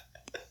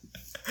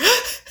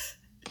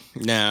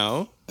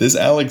 Now. This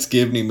Alex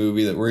Gibney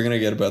movie that we're gonna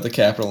get about the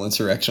Capitol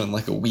insurrection in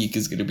like a week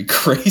is gonna be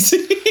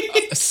crazy.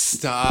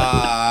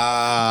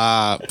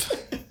 Stop.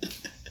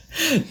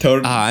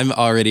 I'm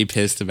already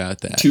pissed about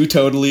that.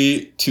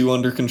 Two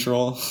under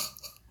control.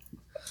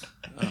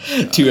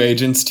 Oh, 2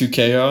 agents, 2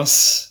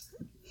 chaos.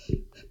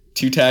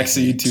 2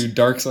 taxi, 2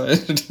 dark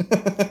side.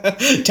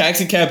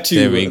 Taxi cab 2,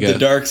 there we go. The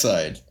dark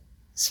side.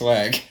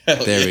 Swag.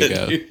 Hell there we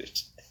go.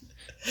 Dude.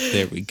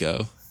 There we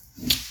go.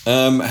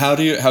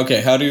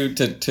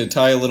 To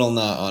tie a little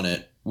knot on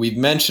it, we've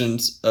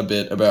mentioned a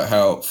bit about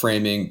how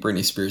framing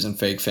Britney Spears and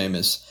fake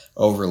famous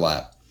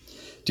overlap.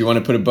 Do you want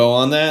to put a bow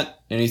on that?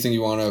 Anything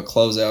you want to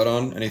close out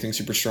on? Anything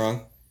super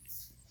strong?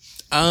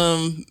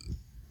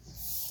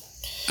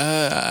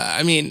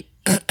 I mean,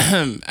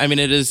 I mean,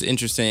 it is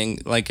interesting.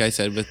 Like I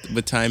said,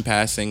 with time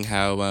passing,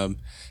 how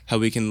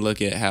we can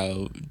look at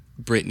how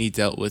Britney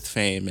dealt with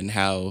fame and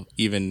how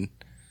even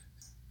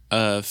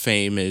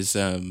fame is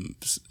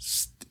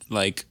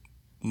like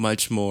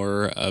much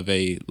more of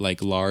a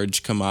like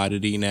large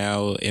commodity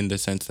now, in the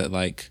sense that,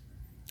 like,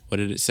 what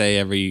did it say?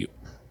 Every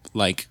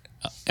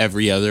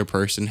other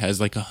person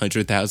has like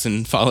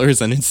 100,000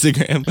 followers on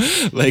Instagram.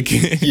 Like,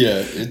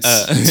 yeah,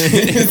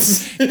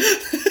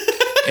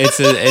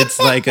 it's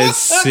like a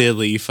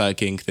silly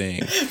fucking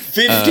thing.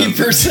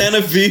 50%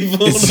 of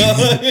people,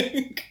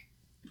 dog.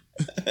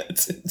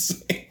 That's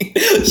insane.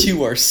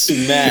 You are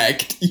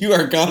smacked. You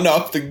are gone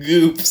off the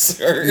goop,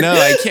 sir. No,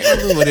 I can't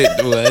remember what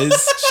it was.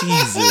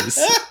 Jesus.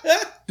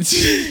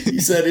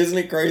 You said, isn't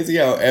it crazy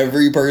how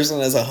every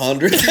person has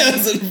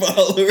 100,000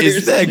 followers?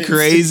 Is that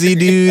crazy,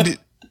 dude?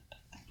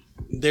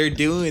 They're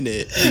doing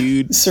it,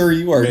 dude. Sir,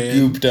 you are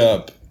gooped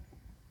up.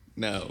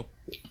 No.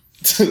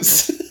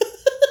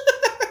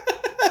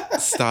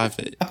 Stop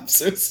it. I'm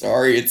so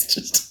sorry. It's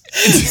just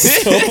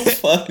so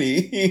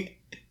funny.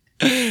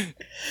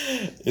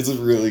 It's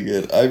really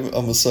good.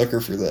 I'm a sucker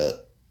for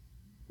that.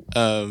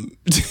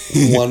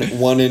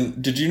 One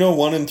in. Did you know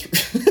 1 in 3?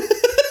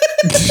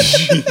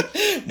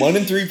 1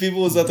 in 3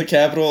 people was at the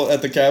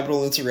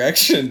Capitol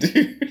insurrection,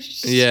 dude.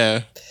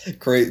 Yeah.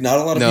 Crazy. Not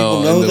a lot of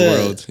people know in the that.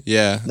 World.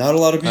 Yeah. Not a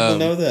lot of people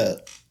know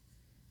that.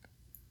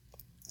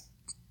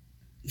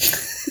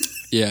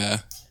 Yeah.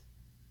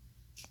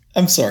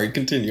 I'm sorry.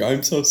 Continue.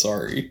 I'm so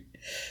sorry.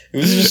 It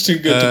was just too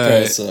good to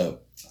pass up.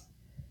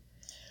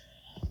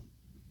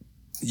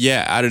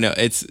 Yeah, I don't know.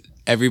 It's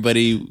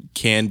everybody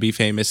can be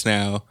famous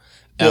now.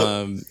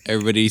 Yep.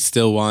 Everybody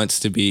still wants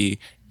to be,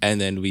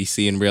 and then we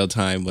see in real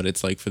time what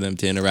it's like for them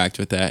to interact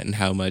with that, and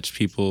how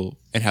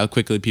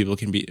quickly people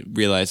can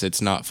realize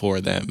it's not for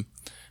them,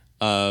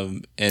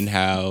 and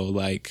how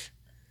like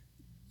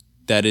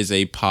that is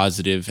a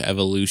positive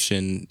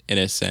evolution in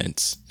a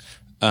sense.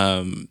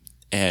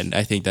 And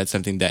I think that's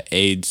something that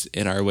aids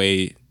in our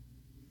way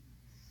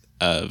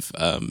of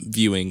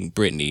viewing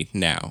Britney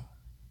now.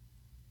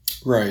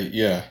 Right,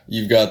 yeah.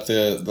 You've got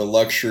the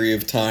luxury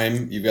of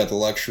time. You've got the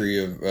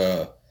luxury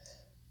of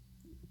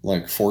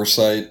like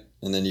foresight,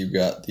 and then you've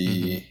got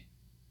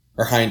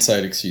or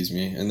hindsight, excuse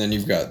me, and then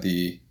you've got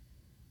the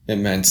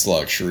immense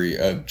luxury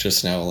of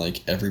just now,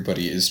 like,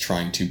 everybody is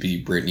trying to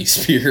be Britney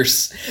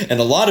Spears, and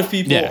a lot of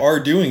people are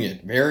doing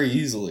it very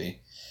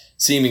easily,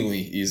 seemingly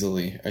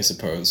easily, I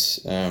suppose.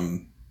 I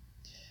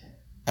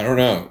don't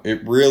know.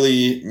 It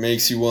really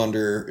makes you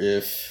wonder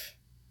if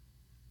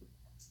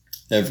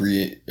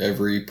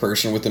every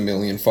person with 1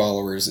 million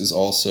followers is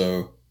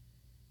also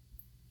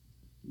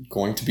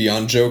going to be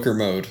on Joker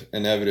mode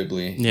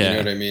inevitably. Yeah. You know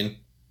what I mean?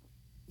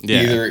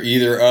 Yeah.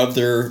 Either of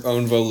their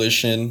own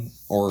volition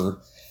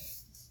or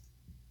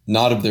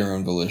not of their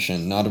own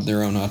volition, not of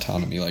their own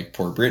autonomy, like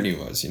poor Britney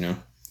was, you know?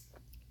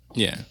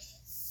 Yeah.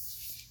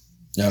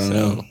 I don't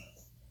know.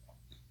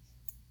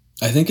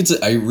 I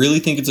really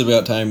think it's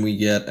about time we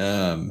get,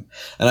 and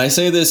I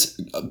say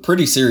this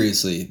pretty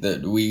seriously,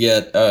 that we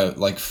get,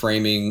 like,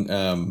 framing,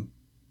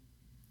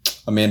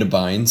 Amanda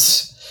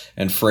Bynes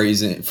and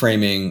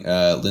framing,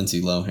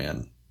 Lindsay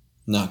Lohan.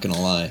 Not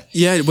gonna lie.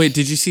 Yeah, wait,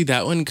 did you see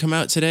that one come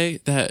out today?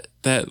 That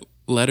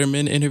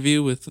Letterman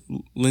interview with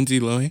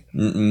Lindsay Lohan?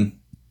 Mm-mm.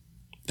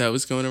 That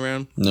was going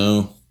around?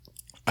 No.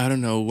 I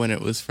don't know when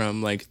it was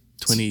from, like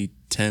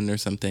 2010 or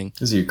something.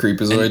 Is he a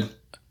creepazoid?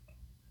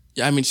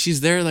 I mean,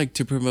 she's there like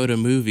to promote a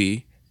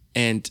movie,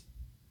 and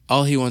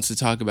all he wants to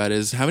talk about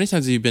is, how many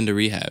times have you been to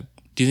rehab?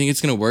 Do you think it's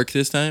going to work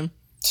this time?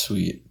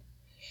 Sweet.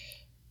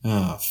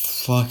 Oh,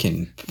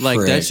 fucking prick.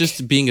 Like, that's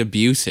just being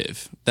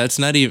abusive. That's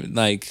not even,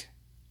 like...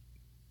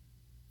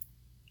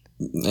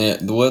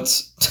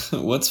 What's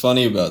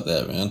funny about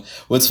that, man?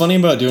 What's funny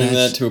about doing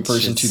that to a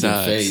person to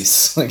their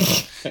face? Like,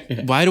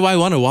 why do I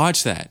want to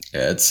watch that?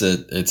 Yeah, it's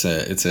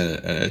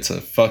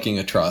a fucking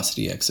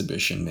atrocity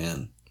exhibition,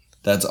 man.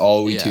 That's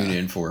all we tune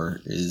in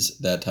for, is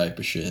that type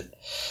of shit.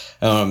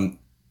 I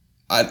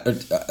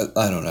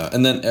don't know.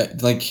 And then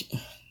like,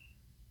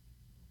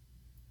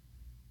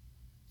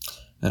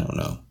 I don't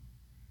know.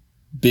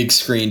 Big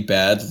screen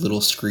bad,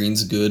 little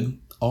screen's good.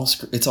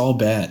 It's all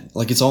bad.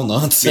 Like, it's all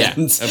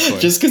nonsense. Yeah, of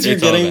course. Just because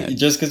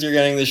you're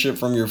getting this shit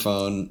from your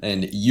phone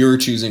and you're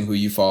choosing who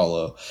you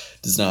follow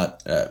does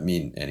not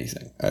mean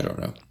anything. I don't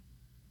know.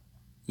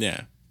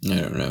 Yeah. I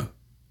don't know.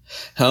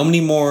 How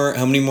many more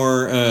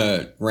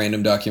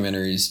random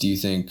documentaries do you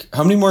think,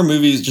 how many more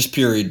movies, just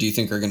period, do you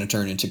think are going to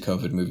turn into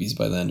COVID movies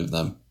by the end of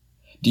them?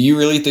 Do you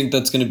really think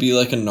that's going to be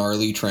like a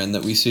gnarly trend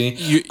that we see?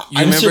 You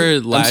remember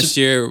last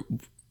year?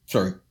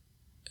 Sorry.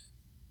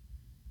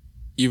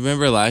 You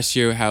remember last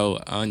year how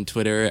on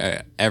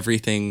Twitter,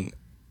 everything,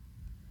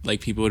 like,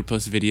 people would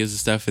post videos and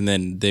stuff, and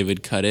then they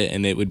would cut it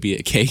and it would be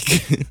a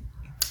cake?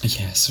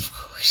 Yes, of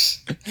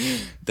course.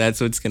 That's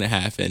what's going to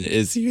happen,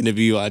 is you're going to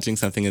be watching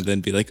something and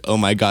then be like, oh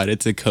my God,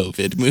 it's a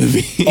COVID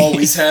movie.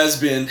 Always has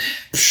been.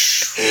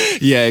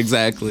 Yeah,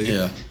 exactly.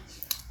 Yeah.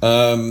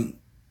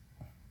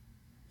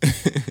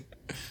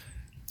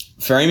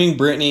 Framing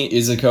Britney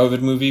is a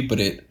COVID movie, but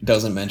it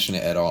doesn't mention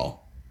it at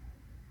all.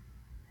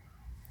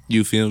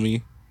 You feel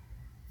me?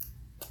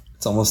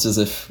 It's almost as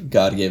if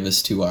God gave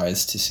us 2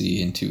 eyes to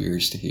see and 2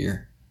 ears to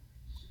hear.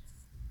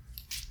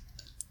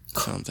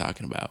 That's what I'm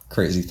talking about.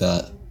 Crazy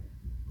thought.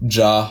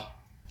 Jah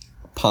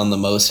upon the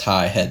most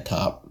high head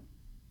top.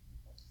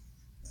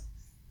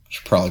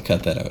 Should probably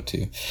cut that out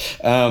too.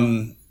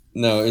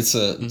 No, it's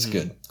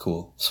good.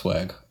 Cool.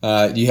 Swag.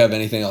 Do you have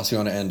anything else you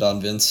want to end on,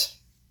 Vince?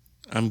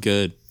 I'm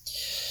good.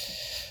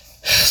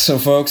 So,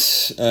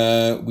 folks,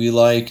 we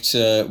liked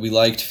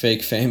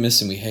Fake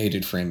Famous and we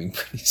hated Framing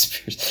Britney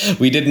Spears.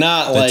 We did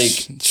not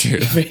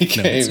Fake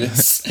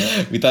Famous.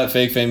 We thought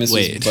Fake Famous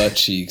was butt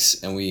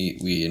cheeks, and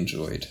we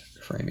enjoyed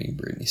Framing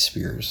Britney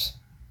Spears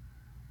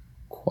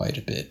quite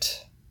a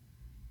bit.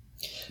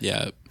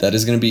 Yeah. That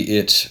is going to be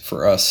it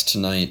for us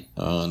tonight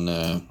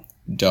on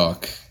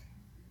Doc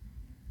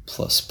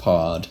Plus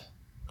Pod.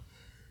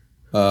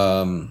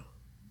 Where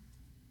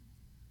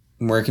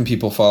can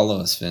people follow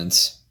us,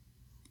 Vince?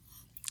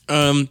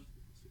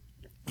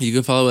 You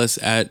can follow us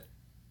at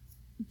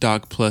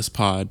Doc Plus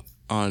Pod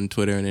on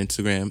Twitter and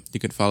Instagram. You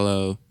can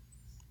follow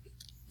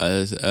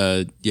us,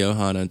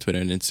 Johan on Twitter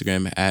and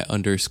Instagram at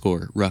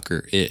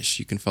 _Rucker-ish.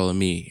 You can follow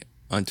me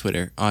on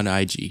Twitter, on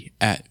IG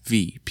at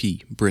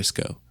VP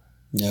Briscoe.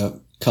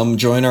 Yep. Come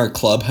join our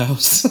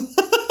clubhouse.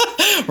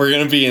 We're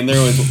going to be in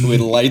there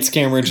with Lights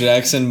Camera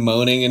Jackson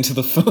moaning into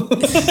the phone.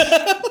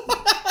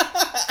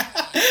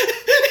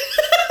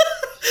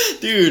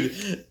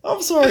 Dude,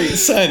 I'm sorry,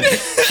 son.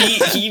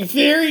 He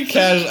very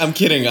casual. I'm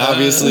kidding.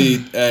 Obviously,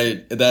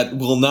 that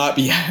will not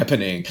be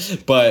happening.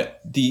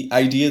 But the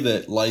idea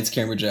that Lights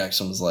Camera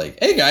Jackson was like,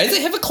 "Hey guys, I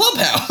have a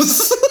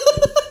clubhouse."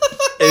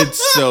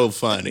 It's so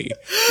funny.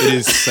 It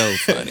is so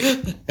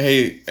funny.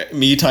 Hey,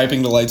 me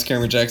typing to Lights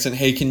Camera Jackson.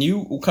 Hey, can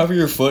you cover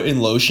your foot in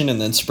lotion and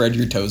then spread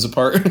your toes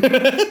apart?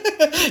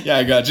 Yeah,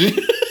 I got you.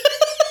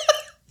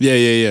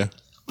 Yeah.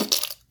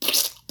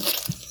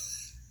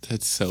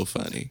 That's so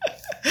funny.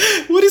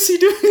 What is he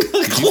doing?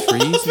 Did you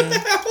freeze now?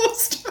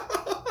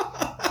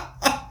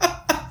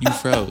 You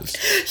froze.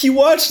 He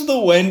watched the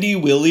Wendy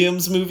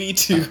Williams movie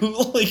too.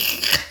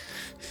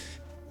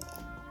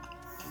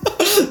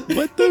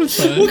 What the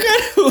fuck?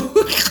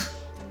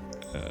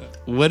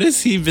 What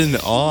has he been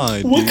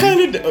on? What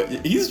kind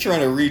of? He's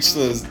trying to reach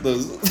those the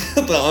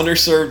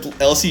underserved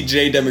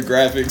LCJ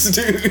demographics,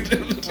 dude.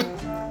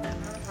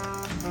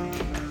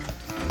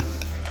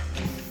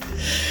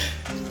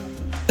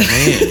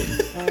 Man.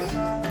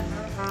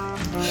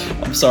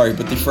 I'm sorry,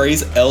 but the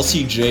phrase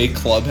LCJ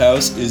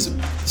Clubhouse is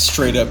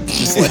straight up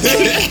just like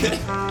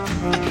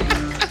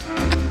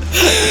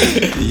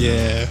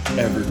yeah,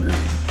 evergreen.